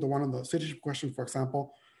important. The one on the citizenship question, for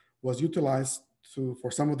example, was utilized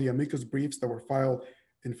for some of the amicus briefs that were filed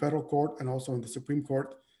in federal court and also in the Supreme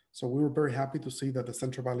Court. So we were very happy to see that the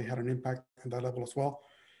Central Valley had an impact on that level as well.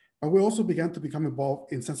 But we also began to become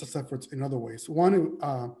involved in census efforts in other ways. One,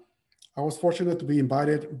 I was fortunate to be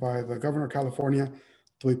invited by the governor of California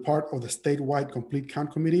to be part of the statewide complete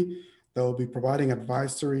count committee that will be providing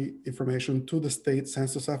advisory information to the state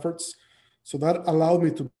census efforts. So that allowed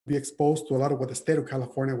me to be exposed to a lot of what the state of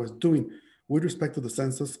California was doing with respect to the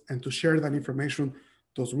census and to share that information,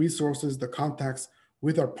 those resources, the contacts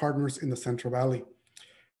with our partners in the Central Valley.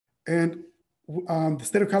 And the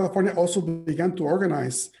state of California also began to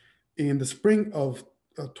organize in the spring of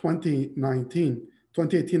 2018,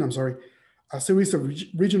 a series of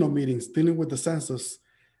regional meetings dealing with the census.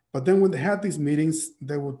 But then when they had these meetings,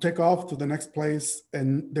 they would take off to the next place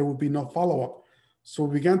and there would be no follow-up. So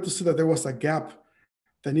we began to see that there was a gap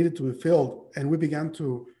that needed to be filled. And we began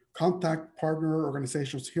to contact partner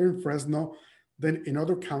organizations here in Fresno, then in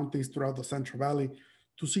other counties throughout the Central Valley,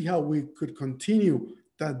 to see how we could continue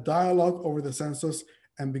that dialogue over the census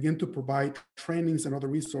and begin to provide trainings and other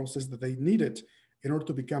resources that they needed in order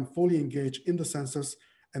to become fully engaged in the census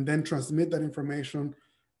and then transmit that information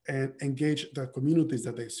and engage the communities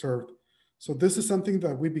that they served. So this is something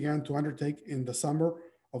that we began to undertake in the summer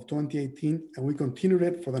of 2018, and we continued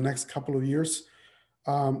it for the next couple of years.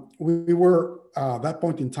 We were, at that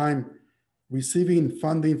point in time, receiving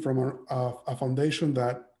funding from a foundation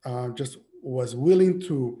that just was willing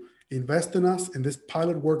to invest in us in this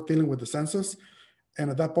pilot work dealing with the census. And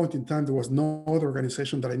at that point in time, there was no other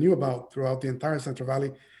organization that I knew about throughout the entire Central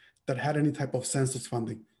Valley that had any type of census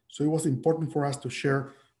funding. So it was important for us to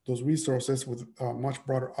share those resources with a much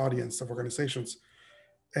broader audience of organizations.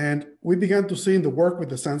 And we began to see in the work with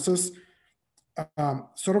the census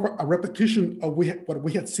sort of a repetition of what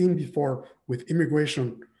we had seen before with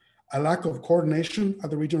immigration, a lack of coordination at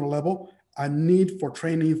the regional level, a need for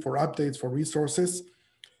training, for updates, for resources,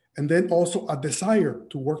 and then also a desire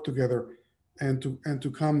to work together and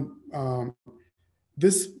to come.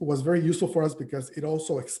 This was very useful for us because it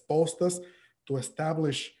also exposed us to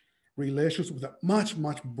establish relations with a much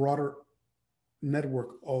broader network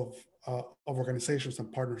of organizations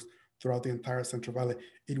and partners throughout the entire Central Valley.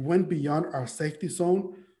 It went beyond our safety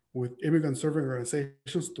zone with immigrant serving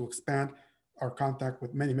organizations to expand our contact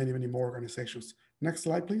with many more organizations. Next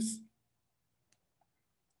slide, please.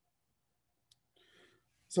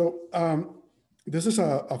 So this is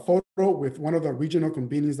a photo with one of the regional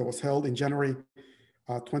convenings that was held in January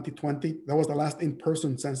 2020. That was the last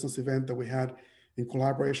in-person census event that we had in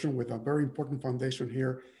collaboration with a very important foundation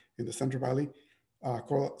here in the Central Valley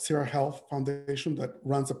called Sierra Health Foundation that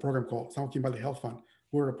runs a program called San Joaquin Valley Health Fund.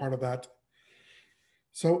 We're a part of that.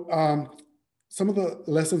 So some of the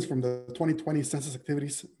lessons from the 2020 census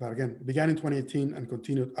activities that again began in 2018 and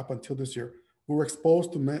continued up until this year, we were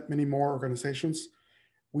exposed to many more organizations.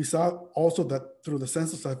 We saw also that through the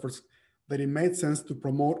census efforts that it made sense to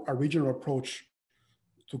promote a regional approach,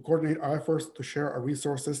 to coordinate our efforts, to share our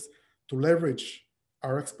resources, to leverage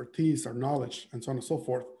our expertise, our knowledge, and so on and so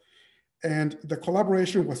forth. And the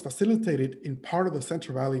collaboration was facilitated in part of the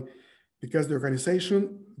Central Valley because the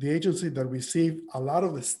organization, the agency that received a lot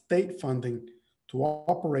of the state funding to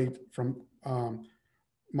operate from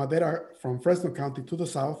Madera, from Fresno County to the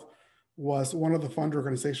south, was one of the fund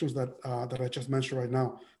organizations that I just mentioned right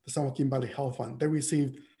now, the San Joaquin Valley Health Fund. They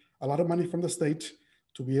received a lot of money from the state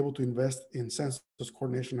to be able to invest in census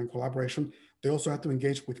coordination and collaboration. They also had to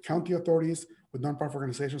engage with county authorities, with nonprofit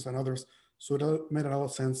organizations and others. So it made a lot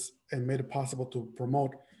of sense and made it possible to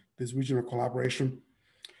promote this regional collaboration.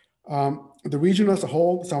 The region as a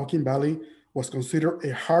whole, San Joaquin Valley, was considered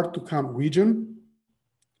a hard to count region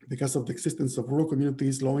because of the existence of rural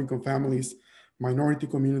communities, low-income families, minority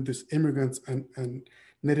communities, immigrants, and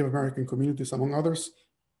Native American communities, among others.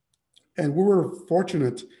 And we were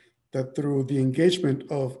fortunate that through the engagement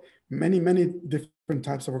of many different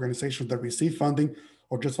types of organizations that receive funding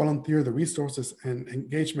or just volunteer the resources and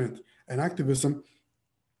engagement and activism,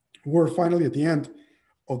 we're finally at the end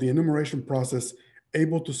of the enumeration process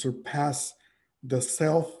able to surpass the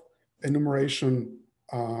self-enumeration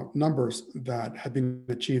numbers that had been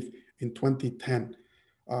achieved in 2010,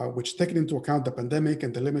 which taking into account the pandemic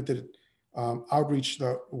and the limited outreach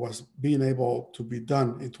that was being able to be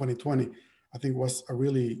done in 2020, I think was a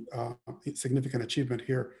really significant achievement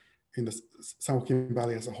here in the San Joaquin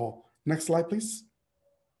Valley as a whole. Next slide, please.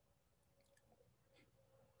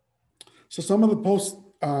 So some of the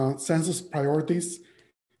post-census priorities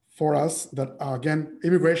for us that, again,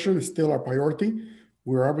 immigration is still our priority.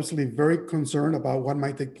 We're obviously very concerned about what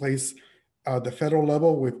might take place at the federal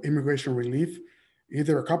level with immigration relief,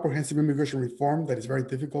 either a comprehensive immigration reform that is very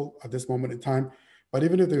difficult at this moment in time, but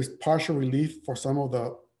even if there's partial relief for some of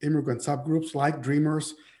the immigrant subgroups like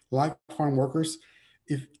dreamers, like farm workers,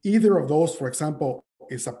 if either of those, for example,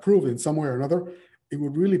 is approved in some way or another, it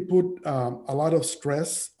would really put a lot of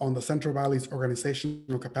stress on the Central Valley's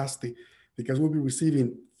organizational capacity because we'll be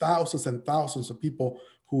receiving thousands and thousands of people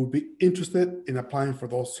who would be interested in applying for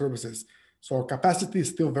those services. So our capacity is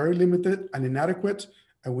still very limited and inadequate,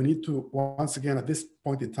 and we need to, once again, at this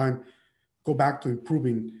point in time, go back to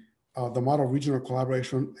improving the model of regional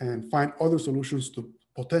collaboration and find other solutions to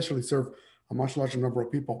potentially serve a much larger number of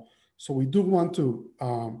people. So we do want to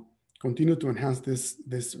continue to enhance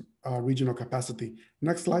this regional capacity.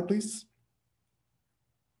 Next slide, please.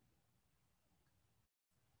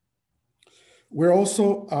 We're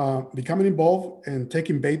also becoming involved and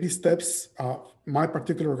taking baby steps, my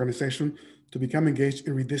particular organization, to become engaged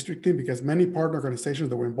in redistricting because many partner organizations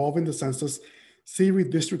that were involved in the census see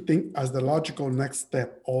redistricting as the logical next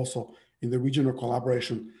step also in the regional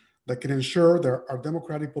collaboration that can ensure that our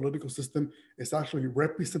democratic political system is actually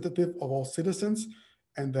representative of all citizens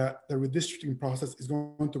and that the redistricting process is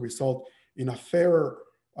going to result in a fairer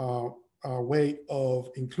way of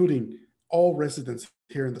including all residents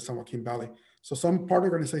here in the San Joaquin Valley. So some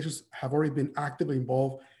partner organizations have already been actively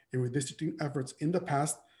involved in redistricting efforts in the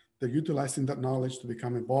past. They're utilizing that knowledge to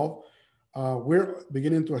become involved. We're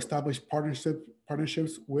beginning to establish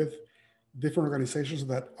partnerships with different organizations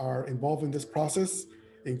that are involved in this process,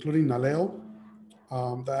 including NALEO,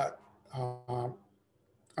 that,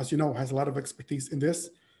 as you know, has a lot of expertise in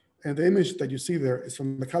this. And the image that you see there is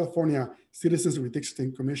from the California Citizens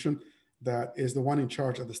Redistricting Commission that is the one in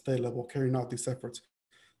charge at the state level carrying out these efforts.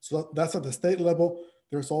 So that's at the state level.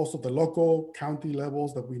 There's also the local county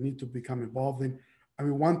levels that we need to become involved in. And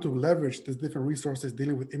we want to leverage these different resources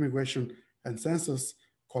dealing with immigration and census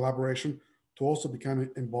collaboration to also become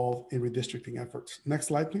involved in redistricting efforts. Next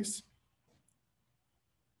slide, please.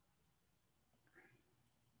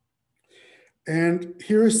 And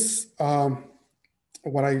here's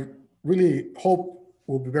what I really hope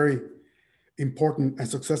will be very important and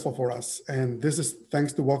successful for us. And this is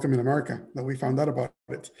thanks to Welcome in America that we found out about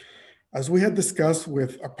it. As we had discussed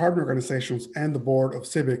with our partner organizations and the board of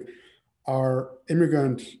Civic, our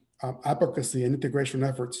immigrant advocacy and integration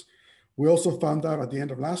efforts, we also found out at the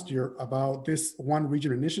end of last year about this One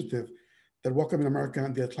Region initiative that Welcome in America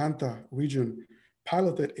and the Atlanta region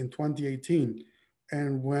piloted in 2018.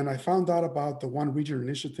 And when I found out about the One Region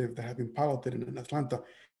initiative that had been piloted in Atlanta,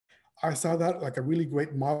 I saw that like a really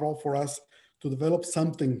great model for us to develop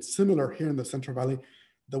something similar here in the Central Valley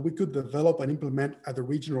that we could develop and implement at the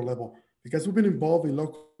regional level. Because we've been involved in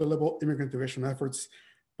local level immigrant integration efforts,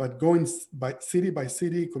 but going by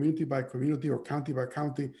city, community by community, or county by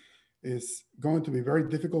county is going to be very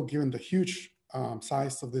difficult given the huge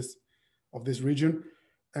size of this region.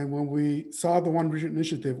 And when we saw the One Region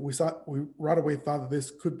initiative, we right away thought that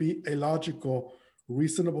this could be a logical,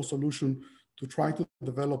 reasonable solution to try to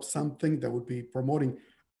develop something that would be promoting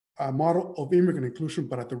a model of immigrant inclusion,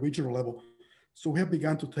 but at the regional level. So we have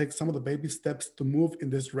begun to take some of the baby steps to move in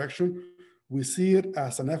this direction. We see it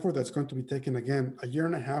as an effort that's going to be taken again,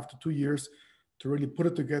 1.5 to 2 years to really put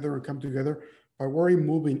it together and come together, but we're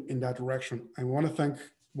moving in that direction. I want to thank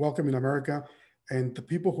Welcome in America and the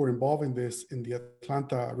people who are involved in this in the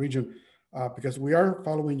Atlanta region, because we are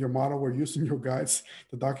following your model. We're using your guides,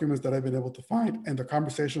 the documents that I've been able to find, and the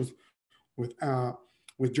conversations with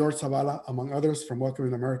George Zavala, among others from Welcome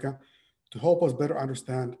in America, to help us better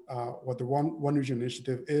understand what the One Region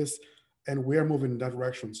initiative is, and we are moving in that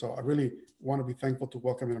direction. So I really want to be thankful to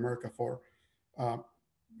Welcome in America for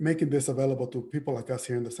making this available to people like us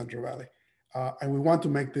here in the Central Valley. And we want to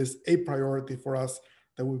make this a priority for us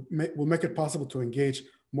that will make it possible to engage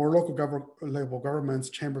more local level governments,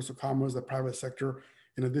 chambers of commerce, the private sector,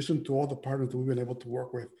 in addition to all the partners that we've been able to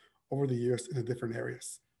work with over the years in the different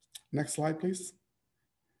areas. Next slide, please.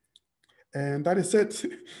 And that is it.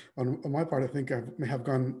 On my part, I think I may have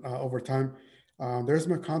gone over time. There's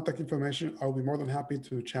my contact information. I'll be more than happy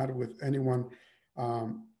to chat with anyone.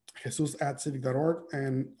 Jesus@civic.org,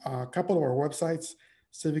 and a couple of our websites,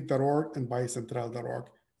 civic.org and bicentral.org.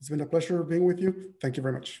 It's been a pleasure being with you. Thank you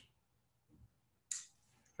very much.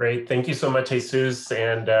 Great. Thank you so much, Jesus.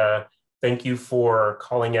 And thank you for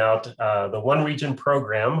calling out the One Region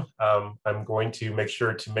program. I'm going to make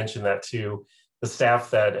sure to mention that to the staff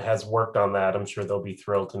that has worked on that. I'm sure they'll be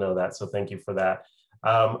thrilled to know that. So thank you for that.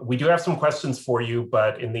 We do have some questions for you,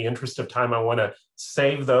 but in the interest of time, I want to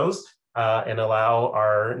save those and allow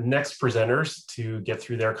our next presenters to get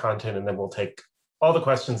through their content, and then we'll take all the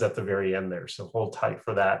questions at the very end there. So hold tight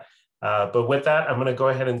for that. But with that, I'm going to go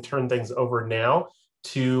ahead and turn things over now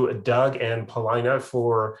to Doug and Paulina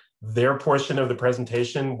for their portion of the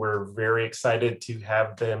presentation. We're very excited to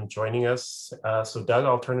have them joining us. So Doug,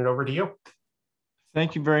 I'll turn it over to you.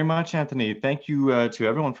 Thank you very much, Anthony. Thank you to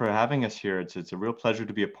everyone for having us here. It's a real pleasure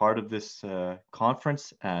to be a part of this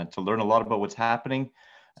conference and to learn a lot about what's happening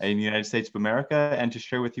in the United States of America, and to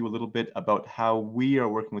share with you a little bit about how we are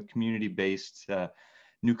working with community-based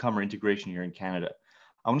newcomer integration here in Canada.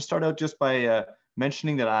 I want to start out just by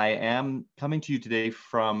mentioning that I am coming to you today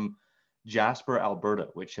from Jasper, Alberta,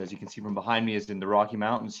 which, as you can see from behind me, is in the Rocky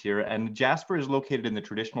Mountains here. And Jasper is located in the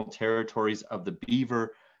traditional territories of the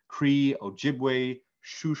Beaver, Cree, Ojibwe,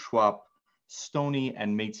 Shuswap, Stoney,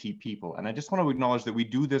 and Métis people. And I just want to acknowledge that we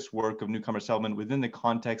do this work of newcomer settlement within the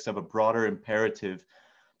context of a broader imperative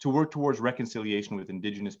to work towards reconciliation with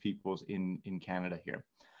Indigenous peoples in Canada here.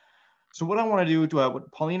 So what I want to do,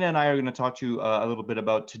 what Paulina and I are going to talk to you a little bit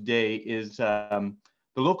about today is the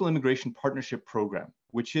Local Immigration Partnership Program,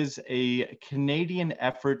 which is a Canadian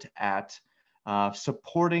effort at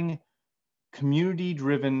supporting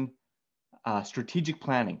community-driven strategic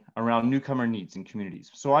planning around newcomer needs in communities.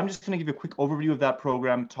 So I'm just going to give you a quick overview of that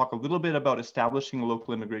program, talk a little bit about establishing a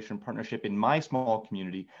local immigration partnership in my small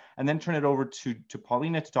community, and then turn it over to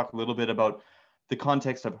Paulina to talk a little bit about the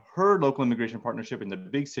context of her local immigration partnership in the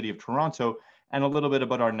big city of Toronto, and a little bit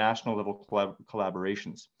about our national level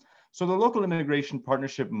collaborations. So the local immigration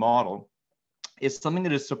partnership model is something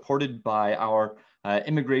that is supported by our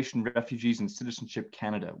Immigration, Refugees and Citizenship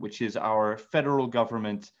Canada, which is our federal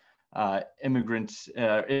government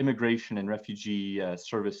Immigration and Refugee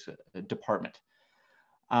Service Department.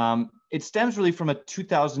 It stems really from a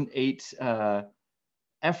 2008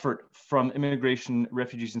 effort from Immigration,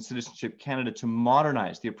 Refugees and Citizenship Canada to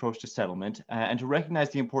modernize the approach to settlement and to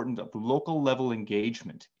recognize the importance of local level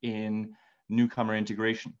engagement in newcomer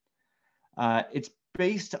integration. It's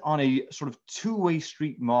based on a sort of two-way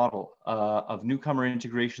street model of newcomer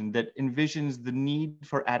integration that envisions the need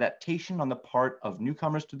for adaptation on the part of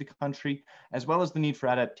newcomers to the country, as well as the need for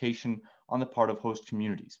adaptation on the part of host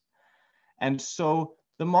communities. And so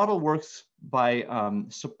the model works by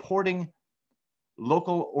supporting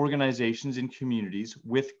local organizations and communities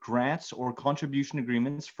with grants or contribution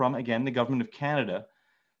agreements from, again, the Government of Canada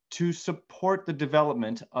to support the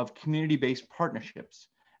development of community-based partnerships.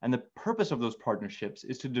 And the purpose of those partnerships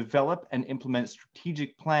is to develop and implement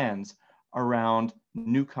strategic plans around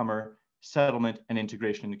newcomer settlement and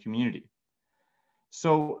integration in the community.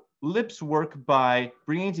 So LIPS work by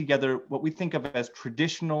bringing together what we think of as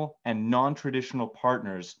traditional and non-traditional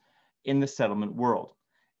partners in the settlement world.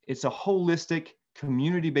 It's a holistic,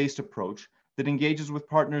 community-based approach that engages with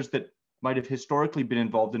partners that might have historically been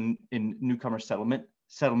involved in newcomer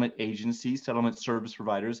settlement agencies, settlement service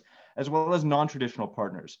providers, as well as non-traditional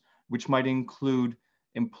partners, which might include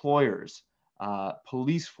employers,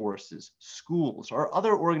 police forces, schools, or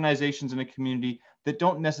other organizations in a community that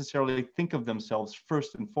don't necessarily think of themselves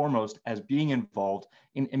first and foremost as being involved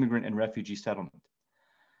in immigrant and refugee settlement.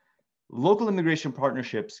 Local immigration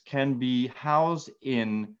partnerships can be housed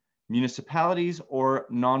in municipalities or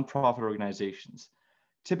nonprofit organizations.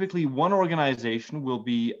 Typically, one organization will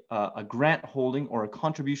be a grant holding or a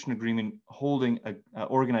contribution agreement holding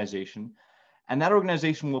organization, and that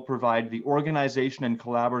organization will provide the organization and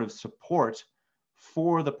collaborative support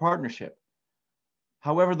for the partnership.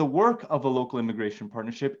 However, the work of a local immigration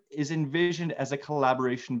partnership is envisioned as a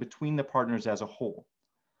collaboration between the partners as a whole.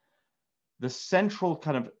 The central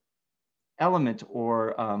kind of element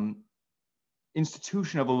or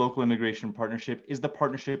institution of a local immigration partnership is the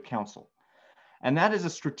Partnership Council. And that is a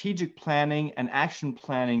strategic planning and action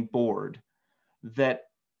planning board that,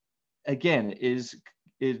 again, is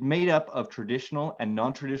made up of traditional and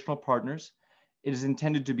non-traditional partners. It is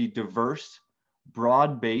intended to be diverse,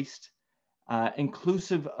 broad-based,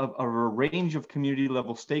 inclusive of a range of community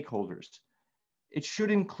level stakeholders. It should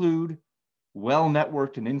include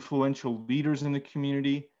well-networked and influential leaders in the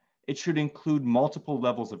community. It should include multiple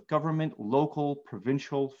levels of government, local,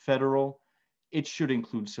 provincial, federal. It should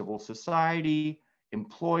include civil society,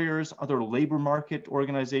 employers, other labor market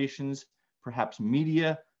organizations, perhaps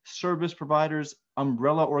media, service providers,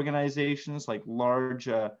 umbrella organizations like large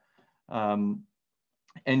NGOs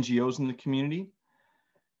in the community.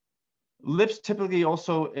 LIPS typically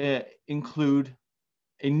also include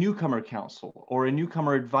a newcomer council or a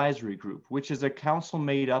newcomer advisory group, which is a council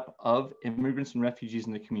made up of immigrants and refugees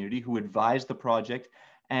in the community who advise the project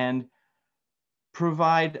and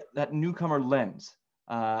provide that newcomer lens,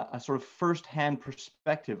 a sort of first-hand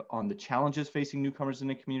perspective on the challenges facing newcomers in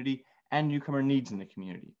the community and newcomer needs in the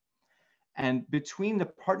community. And between the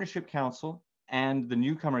Partnership Council and the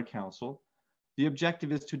Newcomer Council, the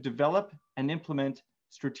objective is to develop and implement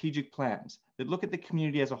strategic plans that look at the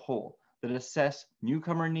community as a whole, that assess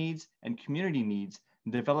newcomer needs and community needs,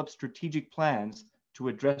 and develop strategic plans to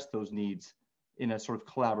address those needs in a sort of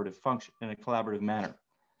collaborative function, in a collaborative manner.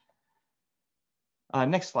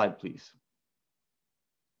 Next slide, please.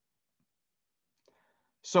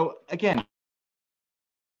 So again,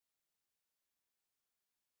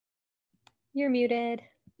 You're muted.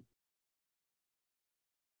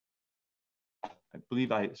 I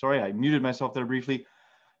believe I muted myself there briefly.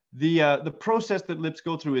 The process that LIPS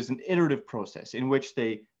go through is an iterative process in which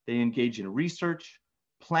they engage in research,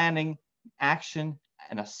 planning, action,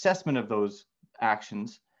 and assessment of those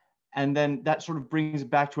actions. And then that sort of brings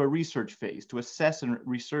back to a research phase to assess and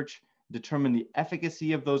research, determine the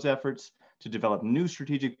efficacy of those efforts, to develop new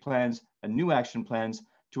strategic plans and new action plans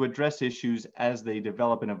to address issues as they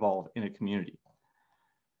develop and evolve in a community.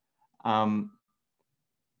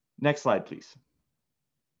 Next slide, please.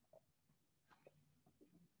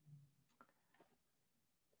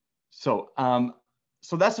 So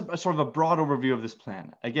that's sort of a broad overview of this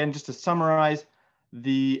plan. Again, just to summarize,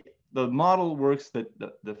 the model works that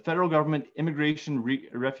the federal government, Immigration,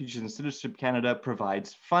 Refugees and Citizenship Canada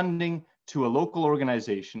provides funding to a local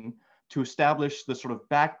organization to establish the sort of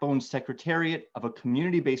backbone secretariat of a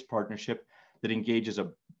community-based partnership that engages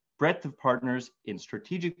a breadth of partners in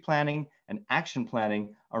strategic planning and action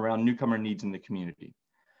planning around newcomer needs in the community.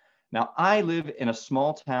 Now, I live in a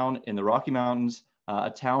small town in the Rocky Mountains, a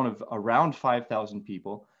town of around 5,000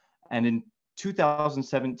 people. And in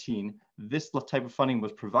 2017, this type of funding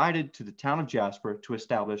was provided to the town of Jasper to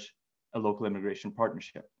establish a local immigration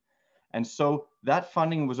partnership. And so that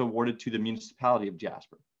funding was awarded to the municipality of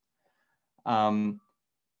Jasper.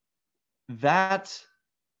 That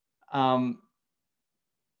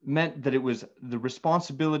meant that it was the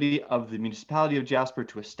responsibility of the municipality of Jasper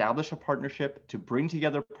to establish a partnership, to bring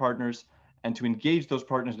together partners, and to engage those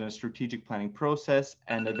partners in a strategic planning process,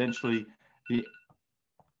 and eventually the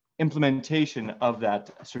implementation of that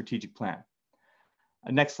strategic plan.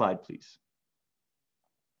 Next slide, please.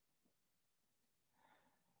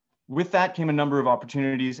 With that came a number of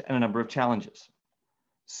opportunities and a number of challenges.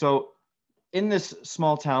 So in this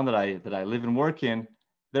small town that I live and work in,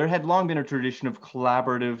 there had long been a tradition of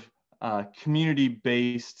collaborative,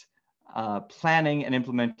 community-based planning and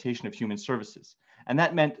implementation of human services. And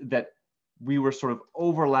that meant that we were sort of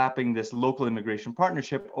overlapping this local immigration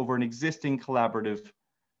partnership over an existing collaborative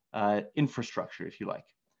infrastructure, if you like.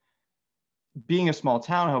 Being a small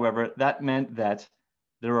town, however, that meant that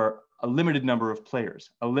there are a limited number of players,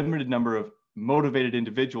 a limited number of motivated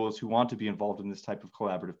individuals who want to be involved in this type of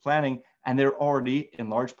collaborative planning, and they're already, in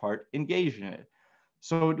large part, engaged in it.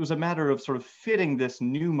 So it was a matter of sort of fitting this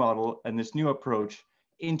new model and this new approach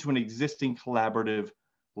into an existing collaborative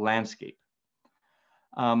landscape.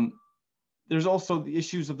 There's also the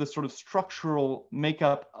issues of the sort of structural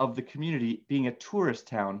makeup of the community. Being a tourist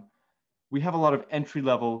town, we have a lot of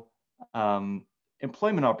entry-level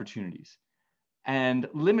employment opportunities and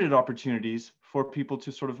limited opportunities for people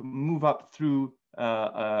to sort of move up through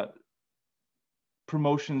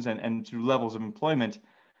promotions and through levels of employment.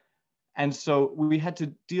 And so we had to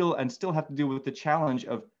deal and still have to deal with the challenge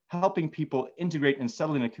of helping people integrate and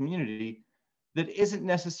settle in a community that isn't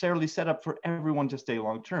necessarily set up for everyone to stay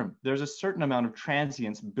long-term. There's a certain amount of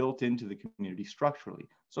transience built into the community structurally.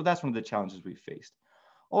 So that's one of the challenges we faced.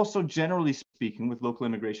 Also, generally speaking, with local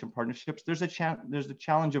immigration partnerships, there's the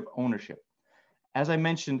challenge of ownership. As I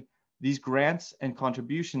mentioned, these grants and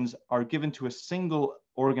contributions are given to a single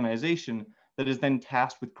organization that is then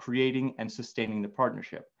tasked with creating and sustaining the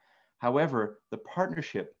partnership. However, the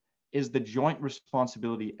partnership is the joint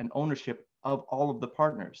responsibility and ownership of all of the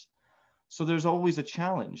partners. So there's always a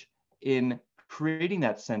challenge in creating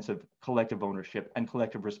that sense of collective ownership and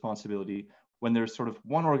collective responsibility when there's sort of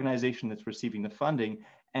one organization that's receiving the funding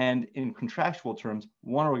and, in contractual terms,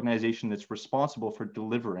 one organization that's responsible for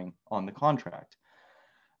delivering on the contract.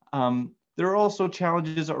 There are also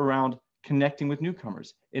challenges around connecting with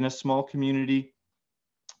newcomers. In a small community,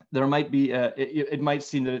 there might be, it might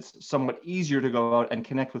seem that it's somewhat easier to go out and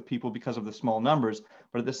connect with people because of the small numbers,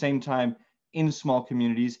 but at the same time, in small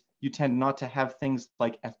communities, you tend not to have things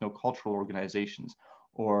like ethnocultural organizations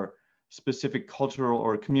or specific cultural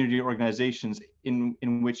or community organizations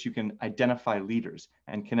in which you can identify leaders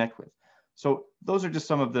and connect with. So those are just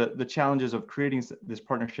some of the challenges of creating this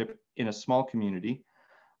partnership in a small community.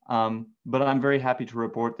 But I'm very happy to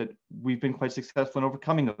report that we've been quite successful in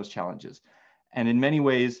overcoming those challenges. And in many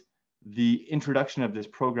ways, the introduction of this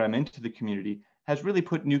program into the community has really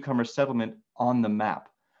put newcomer settlement on the map.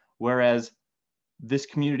 Whereas this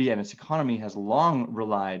community and its economy has long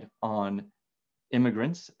relied on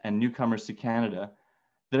immigrants and newcomers to Canada,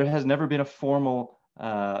 there has never been a formal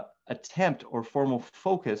attempt or formal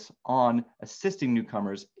focus on assisting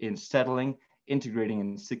newcomers in settling, integrating,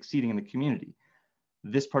 and succeeding in the community.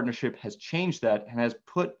 This partnership has changed that and has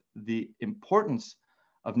put the importance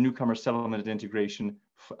of newcomer settlement and integration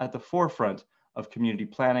at the forefront of community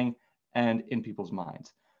planning and in people's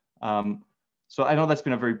minds. So I know that's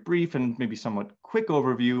been a very brief and maybe somewhat quick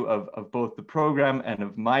overview of both the program and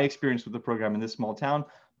of my experience with the program in this small town,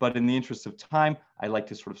 but in the interest of time, I'd like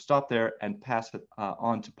to sort of stop there and pass it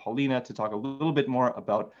on to Paulina to talk a little bit more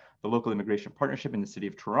about the local immigration partnership in the city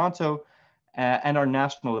of Toronto and our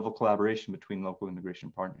national level collaboration between local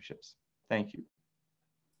immigration partnerships. Thank you.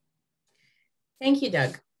 Thank you,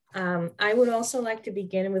 Doug. I would also like to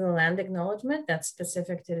begin with a land acknowledgement that's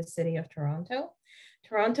specific to the city of Toronto.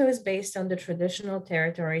 Toronto is based on the traditional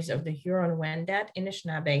territories of the Huron-Wendat,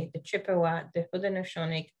 Anishinaabe, the Chippewa, the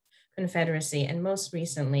Haudenosaunee Confederacy, and most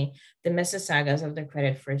recently, the Mississaugas of the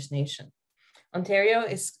Credit First Nation. Ontario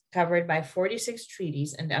is covered by 46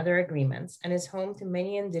 treaties and other agreements and is home to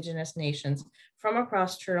many Indigenous nations from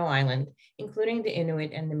across Turtle Island, including the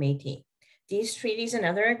Inuit and the Métis. These treaties and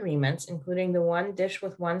other agreements, including the One Dish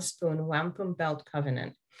with One Spoon Wampum Belt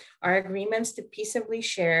Covenant, are agreements to peaceably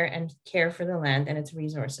share and care for the land and its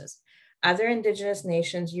resources. Other Indigenous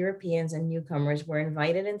nations, Europeans, and newcomers were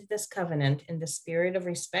invited into this covenant in the spirit of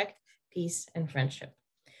respect, peace, and friendship.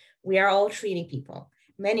 We are all treaty people.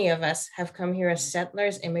 Many of us have come here as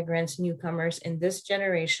settlers, immigrants, newcomers in this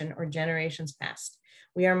generation or generations past.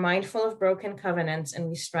 We are mindful of broken covenants and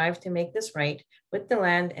we strive to make this right with the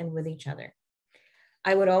land and with each other.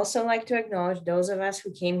 I would also like to acknowledge those of us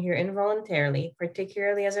who came here involuntarily,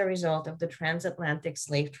 particularly as a result of the transatlantic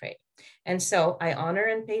slave trade. And so I honor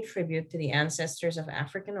and pay tribute to the ancestors of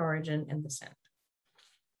African origin and descent.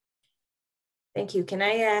 Thank you. Can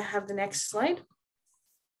I have the next slide?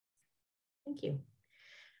 Thank you.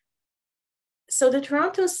 So the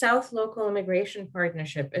Toronto South Local Immigration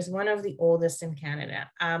Partnership is one of the oldest in Canada.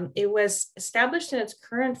 It was established in its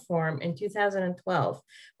current form in 2012,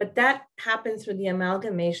 but that happened through the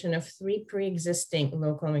amalgamation of 3 pre-existing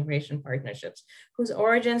local immigration partnerships, whose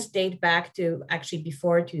origins date back to actually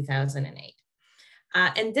before 2008.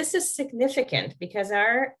 And this is significant because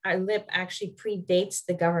our LIP actually predates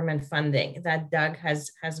the government funding that Doug has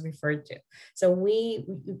referred to. So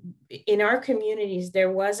in our communities, there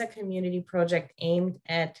was a community project aimed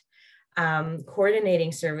at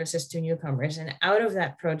coordinating services to newcomers. And out of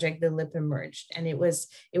that project, the LIP emerged. And it was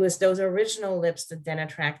those original LIPs that then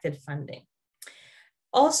attracted funding.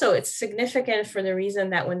 Also, it's significant for the reason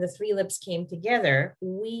that when the 3 LIPs came together,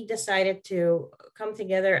 we decided to come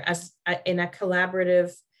together in a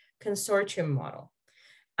collaborative consortium model.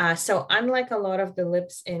 So unlike a lot of the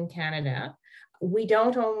LIPs in Canada, we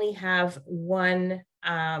don't only have one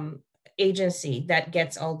agency that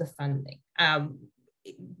gets all the funding.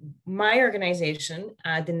 My organization,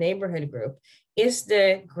 the Neighborhood Group, is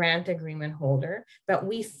the grant agreement holder, but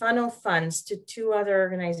we funnel funds to 2 other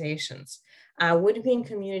organizations. Woodgreen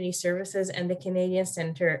Community Services and the Canadian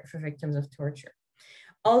Centre for Victims of Torture.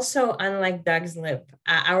 Also, unlike Doug's LIP,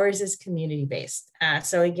 ours is community-based.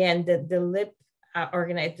 So again, the LIP,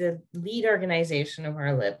 the lead organization of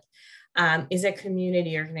our LIP is a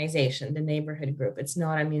community organization, the Neighborhood Group. It's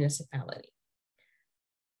not a municipality.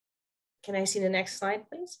 Can I see the next slide,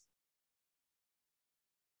 please?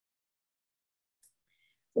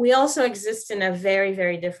 We also exist in a very,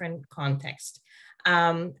 very different context.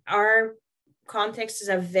 Our context is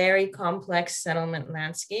a very complex settlement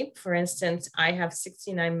landscape. For instance, I have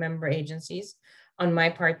 69 member agencies on my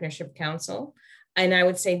partnership council. And I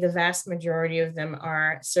would say the vast majority of them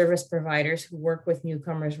are service providers who work with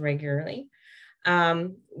newcomers regularly.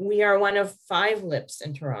 We are one of 5 LIPs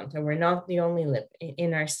in Toronto. We're not the only LIP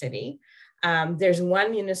in our city. There's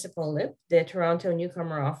 1 municipal LIP, the Toronto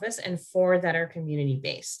Newcomer Office, and 4 that are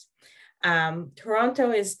community-based.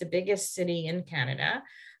 Toronto is the biggest city in Canada.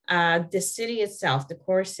 The city itself, the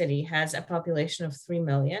core city, has a population of 3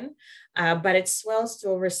 million, but it swells to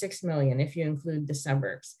over 6 million if you include the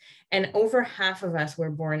suburbs. And over half of us were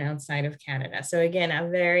born outside of Canada. So again, a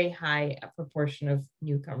very high proportion of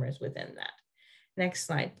newcomers within that. Next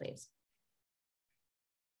slide, please.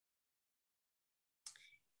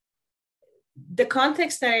 The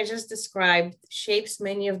context that I just described shapes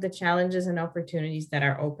many of the challenges and opportunities that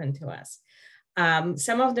are open to us.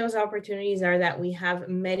 Some of those opportunities are that we have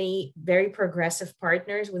many very progressive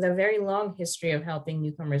partners with a very long history of helping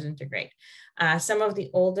newcomers integrate. Some of the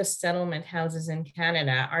oldest settlement houses in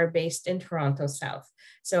Canada are based in Toronto South.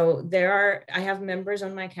 So I have members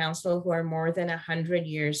on my council who are more than 100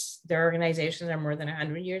 years, their organizations are more than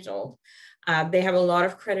 100 years old. They have a lot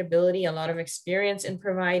of credibility, a lot of experience in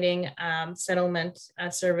providing settlement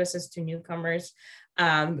services to newcomers.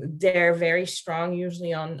 They're very strong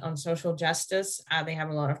usually on social justice. They have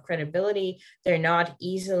a lot of credibility. They're not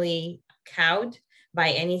easily cowed by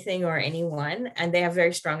anything or anyone, and they have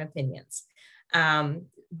very strong opinions.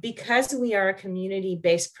 Because we are a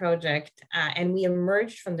community-based project and we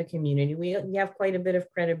emerged from the community, we have quite a bit of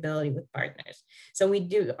credibility with partners. So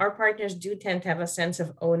our partners do tend to have a sense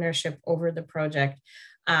of ownership over the project,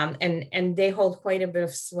 and they hold quite a bit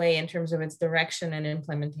of sway in terms of its direction and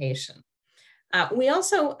implementation. We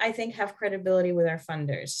also, I think, have credibility with our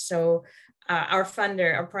funders. So our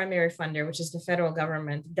primary funder, which is the federal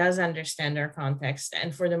government, does understand our context.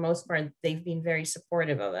 And for the most part, they've been very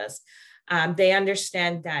supportive of us. They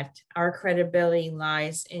understand that our credibility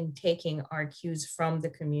lies in taking our cues from the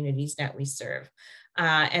communities that we serve.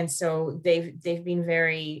 And so they've been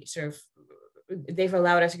very they've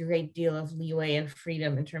allowed us a great deal of leeway and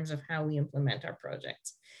freedom in terms of how we implement our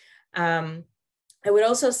projects. I would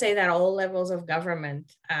also say that all levels of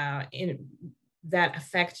government that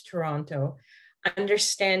affect Toronto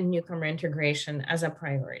understand newcomer integration as a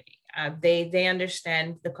priority. They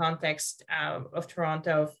understand the context of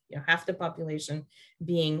Toronto, of half the population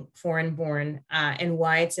being foreign-born, and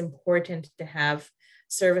why it's important to have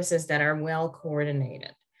services that are well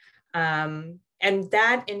coordinated. And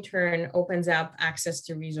that in turn opens up access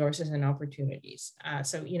to resources and opportunities.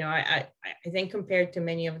 So, you know, I think compared to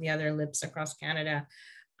many of the other LIPs across Canada,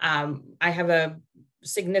 I have a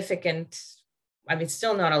significant, I mean, it's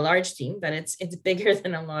still not a large team, but it's bigger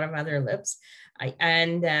than a lot of other LIPs.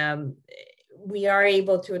 We are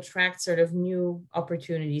able to attract sort of new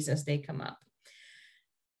opportunities as they come up.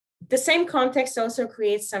 The same context also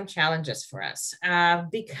creates some challenges for us.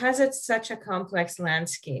 Because it's such a complex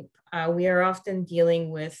landscape, we are often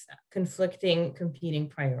dealing with competing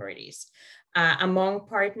priorities among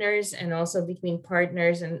partners, and also between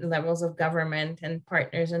partners and levels of government and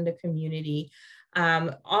partners in the community.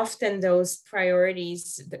 Often those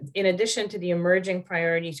priorities, in addition to the emerging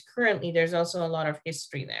priorities currently, there's also a lot of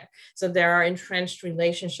history there. So there are entrenched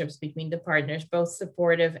relationships between the partners, both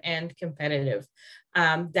supportive and competitive,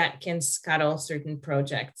 that can scuttle certain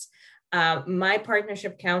projects. My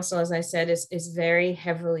partnership council, as I said, is very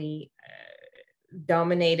heavily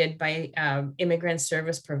dominated by immigrant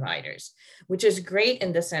service providers, which is great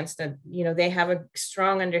in the sense that, you know, they have a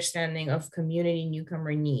strong understanding of community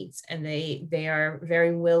newcomer needs, and they are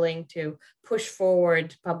very willing to push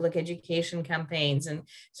forward public education campaigns and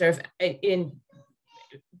sort of in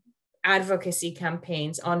advocacy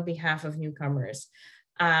campaigns on behalf of newcomers.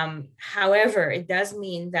 However, it does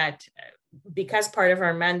mean that because part of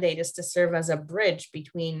our mandate is to serve as a bridge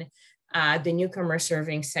between the newcomer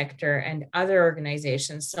serving sector and other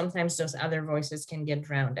organizations, sometimes those other voices can get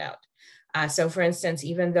drowned out. So for instance,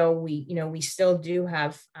 even though we still do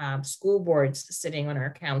have school boards sitting on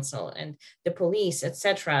our council and the police,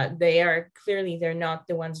 etc., they're not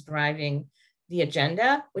the ones driving the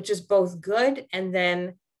agenda, which is both good and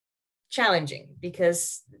then challenging,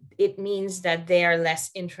 because it means that they are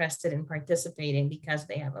less interested in participating because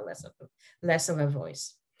they have less of a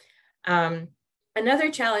voice.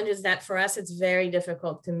 Another challenge is that for us, it's very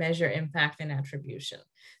difficult to measure impact and attribution.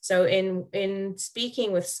 So in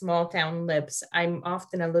speaking with small town LIPs, I'm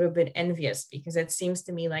often a little bit envious, because it seems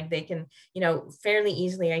to me like they can, fairly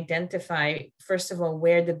easily identify, first of all,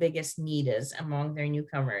 where the biggest need is among their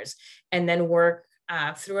newcomers, and then work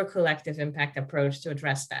through a collective impact approach to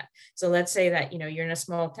address that. So let's say that you're in a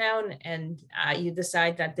small town and you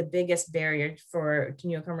decide that the biggest barrier to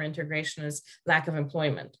newcomer integration is lack of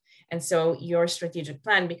employment. And so your strategic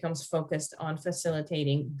plan becomes focused on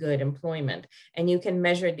facilitating good employment. And you can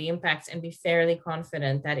measure the impacts and be fairly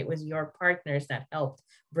confident that it was your partners that helped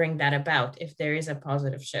bring that about if there is a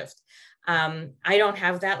positive shift. I don't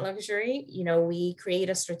have that luxury. We create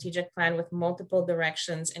a strategic plan with multiple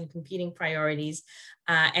directions and competing priorities.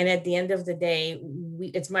 And at the end of the day,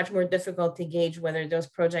 it's much more difficult to gauge whether those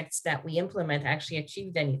projects that we implement actually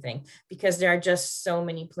achieved anything, because there are just so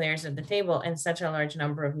many players at the table and such a large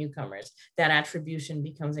number of newcomers that attribution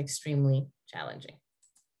becomes extremely challenging.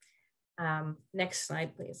 Next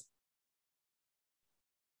slide, please.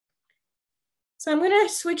 So I'm going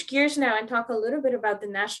to switch gears now and talk a little bit about the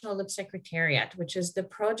National LIP Secretariat, which is the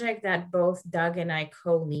project that both Doug and I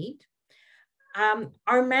co-lead.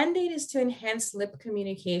 Our mandate is to enhance LIP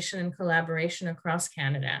communication and collaboration across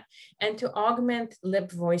Canada and to augment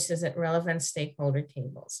LIP voices at relevant stakeholder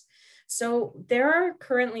tables. So there are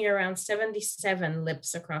currently around 77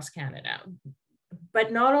 LIPs across Canada,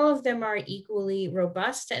 but not all of them are equally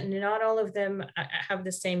robust and not all of them have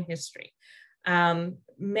the same history.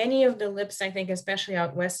 Many of the LIPs, I think, especially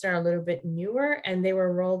out west, are a little bit newer, and they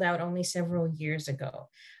were rolled out only several years ago.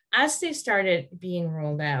 As they started being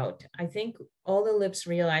rolled out, I think all the LIPs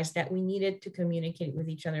realized that we needed to communicate with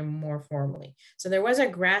each other more formally. So there was a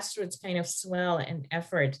grassroots kind of swell and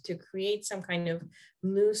effort to create some kind of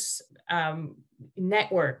loose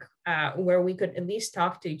network where we could at least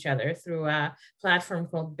talk to each other through a platform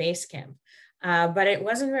called Basecamp. But it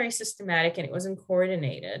wasn't very systematic and it wasn't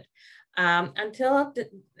coordinated. Until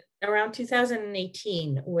around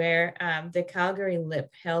 2018, where the Calgary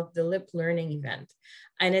LIP held the LIP Learning event.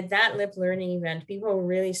 And at that LIP Learning event, people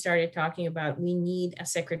really started talking about, we need a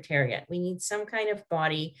secretariat. We need some kind of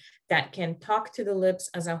body that can talk to the LIPs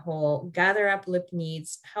as a whole, gather up LIP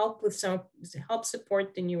needs, help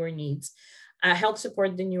support the newer needs, help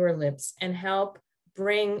support the newer LIPs, and help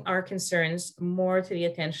bring our concerns more to the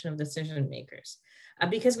attention of decision makers.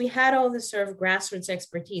 Because we had all this sort of grassroots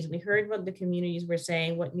expertise. We heard what the communities were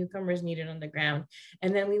saying, what newcomers needed on the ground,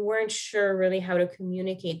 and then we weren't sure really how to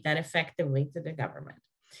communicate that effectively to the government.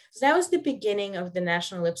 So that was the beginning of the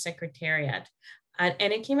National LIP Secretariat. And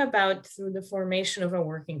it came about through the formation of a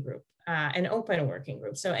working group, an open working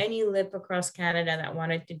group. So any LIP across Canada that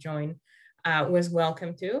wanted to join was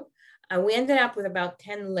welcome to. We ended up with about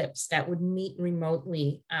 10 LIPs that would meet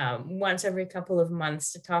remotely once every couple of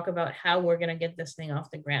months to talk about how we're going to get this thing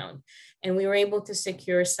off the ground. And we were able to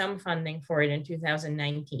secure some funding for it in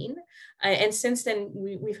 2019. And since then,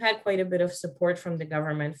 we've had quite a bit of support from the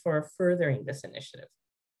government for furthering this initiative.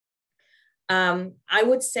 I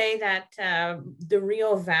would say that the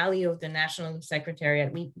real value of the National Lip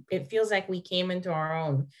Secretariat, it feels like we came into our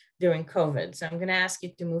own during COVID. So I'm going to ask you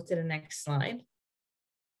to move to the next slide.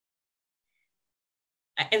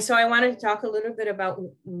 And so I wanted to talk a little bit about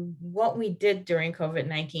what we did during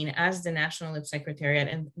COVID-19 as the National Lip Secretariat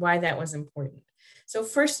and why that was important. So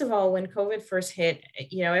first of all, when COVID first hit,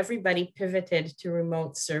 everybody pivoted to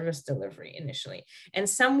remote service delivery initially, and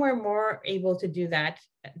some were more able to do that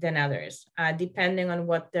than others, depending on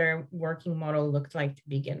what their working model looked like to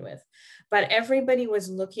begin with. But everybody was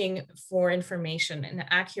looking for information and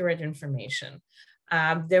accurate information.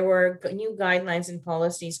 There were new guidelines and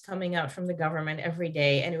policies coming out from the government every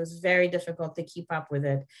day, and it was very difficult to keep up with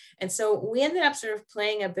it. And so we ended up sort of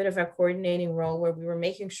playing a bit of a coordinating role where we were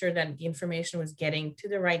making sure that the information was getting to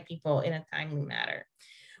the right people in a timely manner.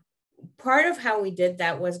 Part of how we did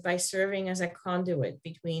that was by serving as a conduit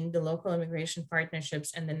between the local immigration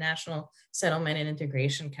partnerships and the National Settlement and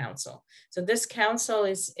Integration Council. So this council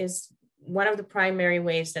is one of the primary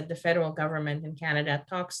ways that the federal government in Canada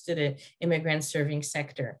talks to the immigrant serving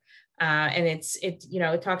sector. And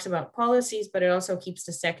it talks about policies, but it also keeps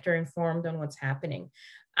the sector informed on what's happening.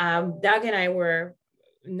 Doug and I were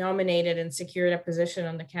nominated and secured a position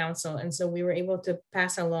on the council. And so we were able to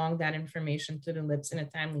pass along that information to the LIPs in a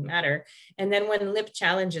timely manner. And then when LIP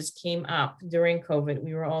challenges came up during COVID,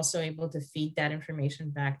 we were also able to feed that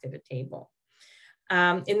information back to the table.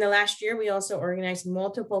 In the last year, we also organized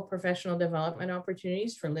multiple professional development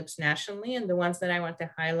opportunities for LIPs nationally. And the ones that I want to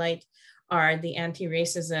highlight are the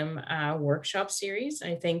anti-racism workshop series.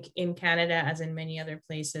 I think in Canada, as in many other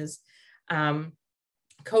places,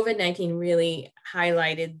 COVID-19 really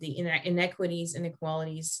highlighted the inequities,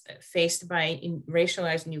 inequalities faced by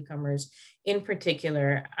racialized newcomers in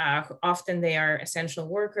particular. Often they are essential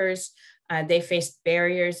workers. They face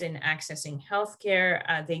barriers in accessing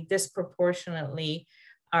healthcare. They disproportionately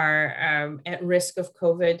are at risk of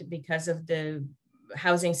COVID because of the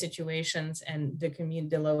housing situations and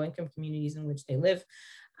the low-income communities in which they live.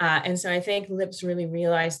 And so I think LIPS really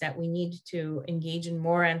realized that we need to engage in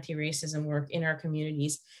more anti-racism work in our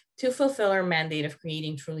communities to fulfill our mandate of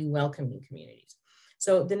creating truly welcoming communities.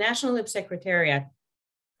 So the National Lip Secretariat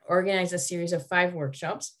organized a series of 5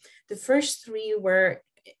 workshops. The first 3 were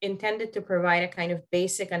intended to provide a kind of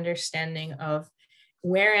basic understanding of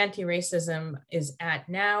where anti-racism is at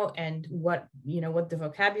now and what the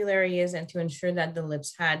vocabulary is, and to ensure that the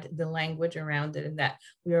LIPS had the language around it and that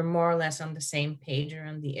we were more or less on the same page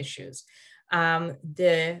around the issues.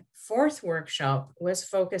 The 4th workshop was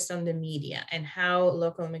focused on the media and how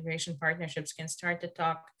local immigration partnerships can start to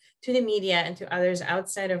talk to the media and to others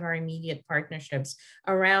outside of our immediate partnerships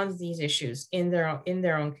around these issues in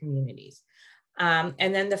their own communities.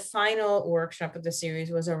 And then the final workshop of the series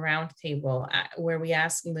was a roundtable where we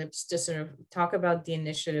asked LIPS to sort of talk about the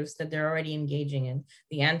initiatives that they're already engaging in,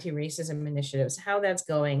 the anti-racism initiatives, how that's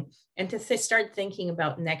going, and to start thinking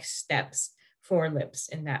about next steps for LIPS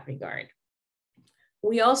in that regard.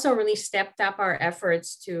 We also really stepped up our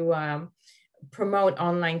efforts to promote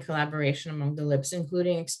online collaboration among the LIPS,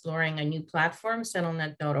 including exploring a new platform,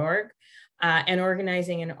 settlement.org, and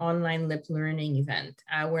organizing an online LIP learning event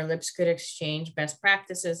where LIPs could exchange best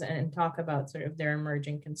practices and talk about sort of their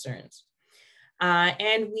emerging concerns.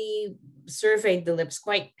 And we surveyed the LIPs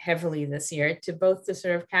quite heavily this year to both to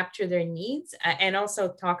sort of capture their needs and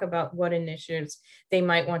also talk about what initiatives they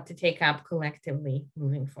might want to take up collectively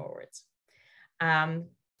moving forwards.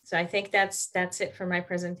 So I think that's it for my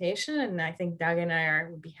presentation. And I think Doug and I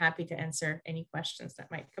would be happy to answer any questions that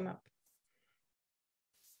might come up.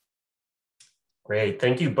 Great.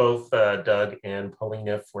 Thank you both, Doug and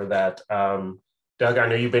Paulina, for that. Doug, I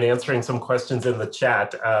know you've been answering some questions in the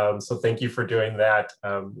chat, so thank you for doing that.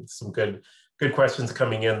 Some good questions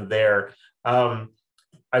coming in there.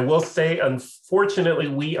 I will say, unfortunately,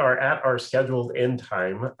 we are at our scheduled end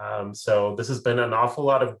time. So this has been an awful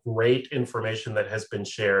lot of great information that has been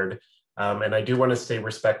shared. And I do want to stay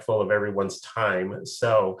respectful of everyone's time.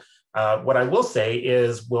 So what I will say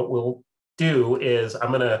is what we'll do is I'm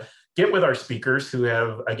going to get with our speakers who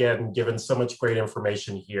have, again, given so much great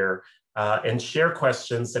information here and share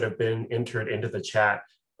questions that have been entered into the chat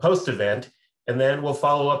post-event. And then we'll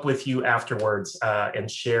follow up with you afterwards and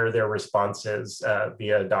share their responses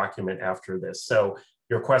via document after this. So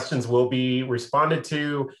Your questions will be responded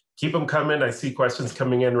to. Keep them coming. I see questions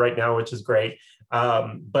coming in right now, which is great.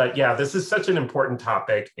 But yeah, this is such an important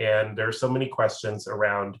topic, and there are so many questions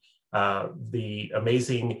around the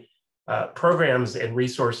amazing programs and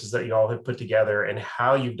resources that you all have put together and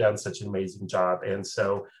how you've done such an amazing job. And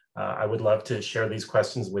so I would love to share these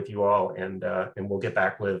questions with you all, and we'll get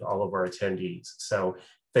back with all of our attendees. So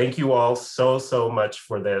thank you all so much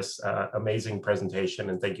for this amazing presentation,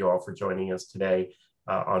 and thank you all for joining us today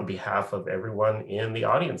on behalf of everyone in the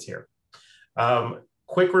audience here.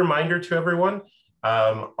 Quick reminder to everyone,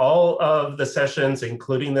 all of the sessions,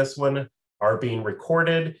 including this one, are being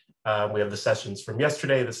recorded. We have the sessions from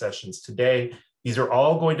yesterday, the sessions today. These are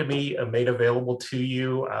all going to be made available to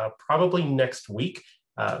you probably next week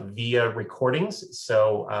via recordings.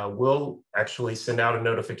 So we'll actually send out a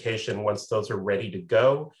notification once those are ready to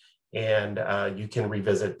go. And you can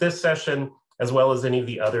revisit this session as well as any of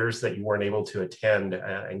the others that you weren't able to attend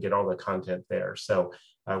and get all the content there. So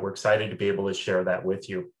we're excited to be able to share that with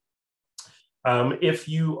you. If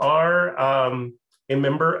you are a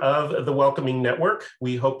member of the Welcoming Network,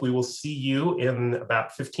 we hope we will see you in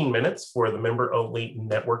about 15 minutes for the member-only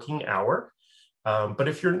networking hour. But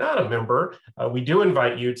if you're not a member, we do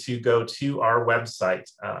invite you to go to our website,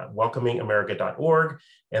 welcomingamerica.org,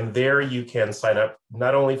 and there you can sign up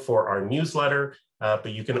not only for our newsletter,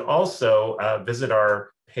 but you can also visit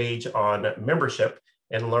our page on membership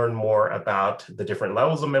and learn more about the different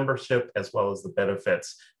levels of membership as well as the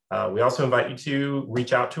benefits. We also invite you to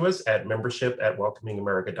reach out to us at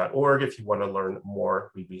membership@welcomingamerica.org if you want to learn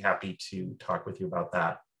more. We'd be happy to talk with you about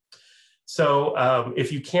that. So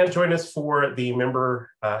if you can't join us for the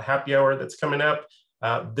member happy hour that's coming up,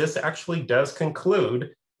 this actually does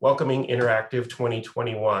conclude Welcoming Interactive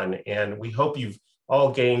 2021. And we hope you've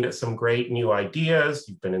all gained some great new ideas,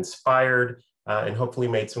 you've been inspired, and hopefully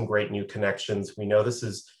made some great new connections. We know this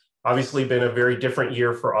has obviously been a very different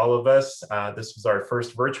year for all of us. This was our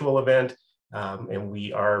first virtual event, and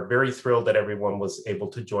we are very thrilled that everyone was able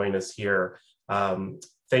to join us here.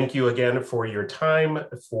 Thank you again for your time,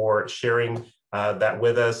 for sharing that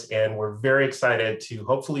with us, and we're very excited to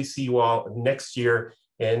hopefully see you all next year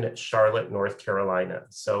in Charlotte, North Carolina.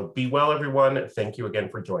 So be well, everyone. Thank you again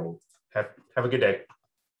for joining. Have a good day.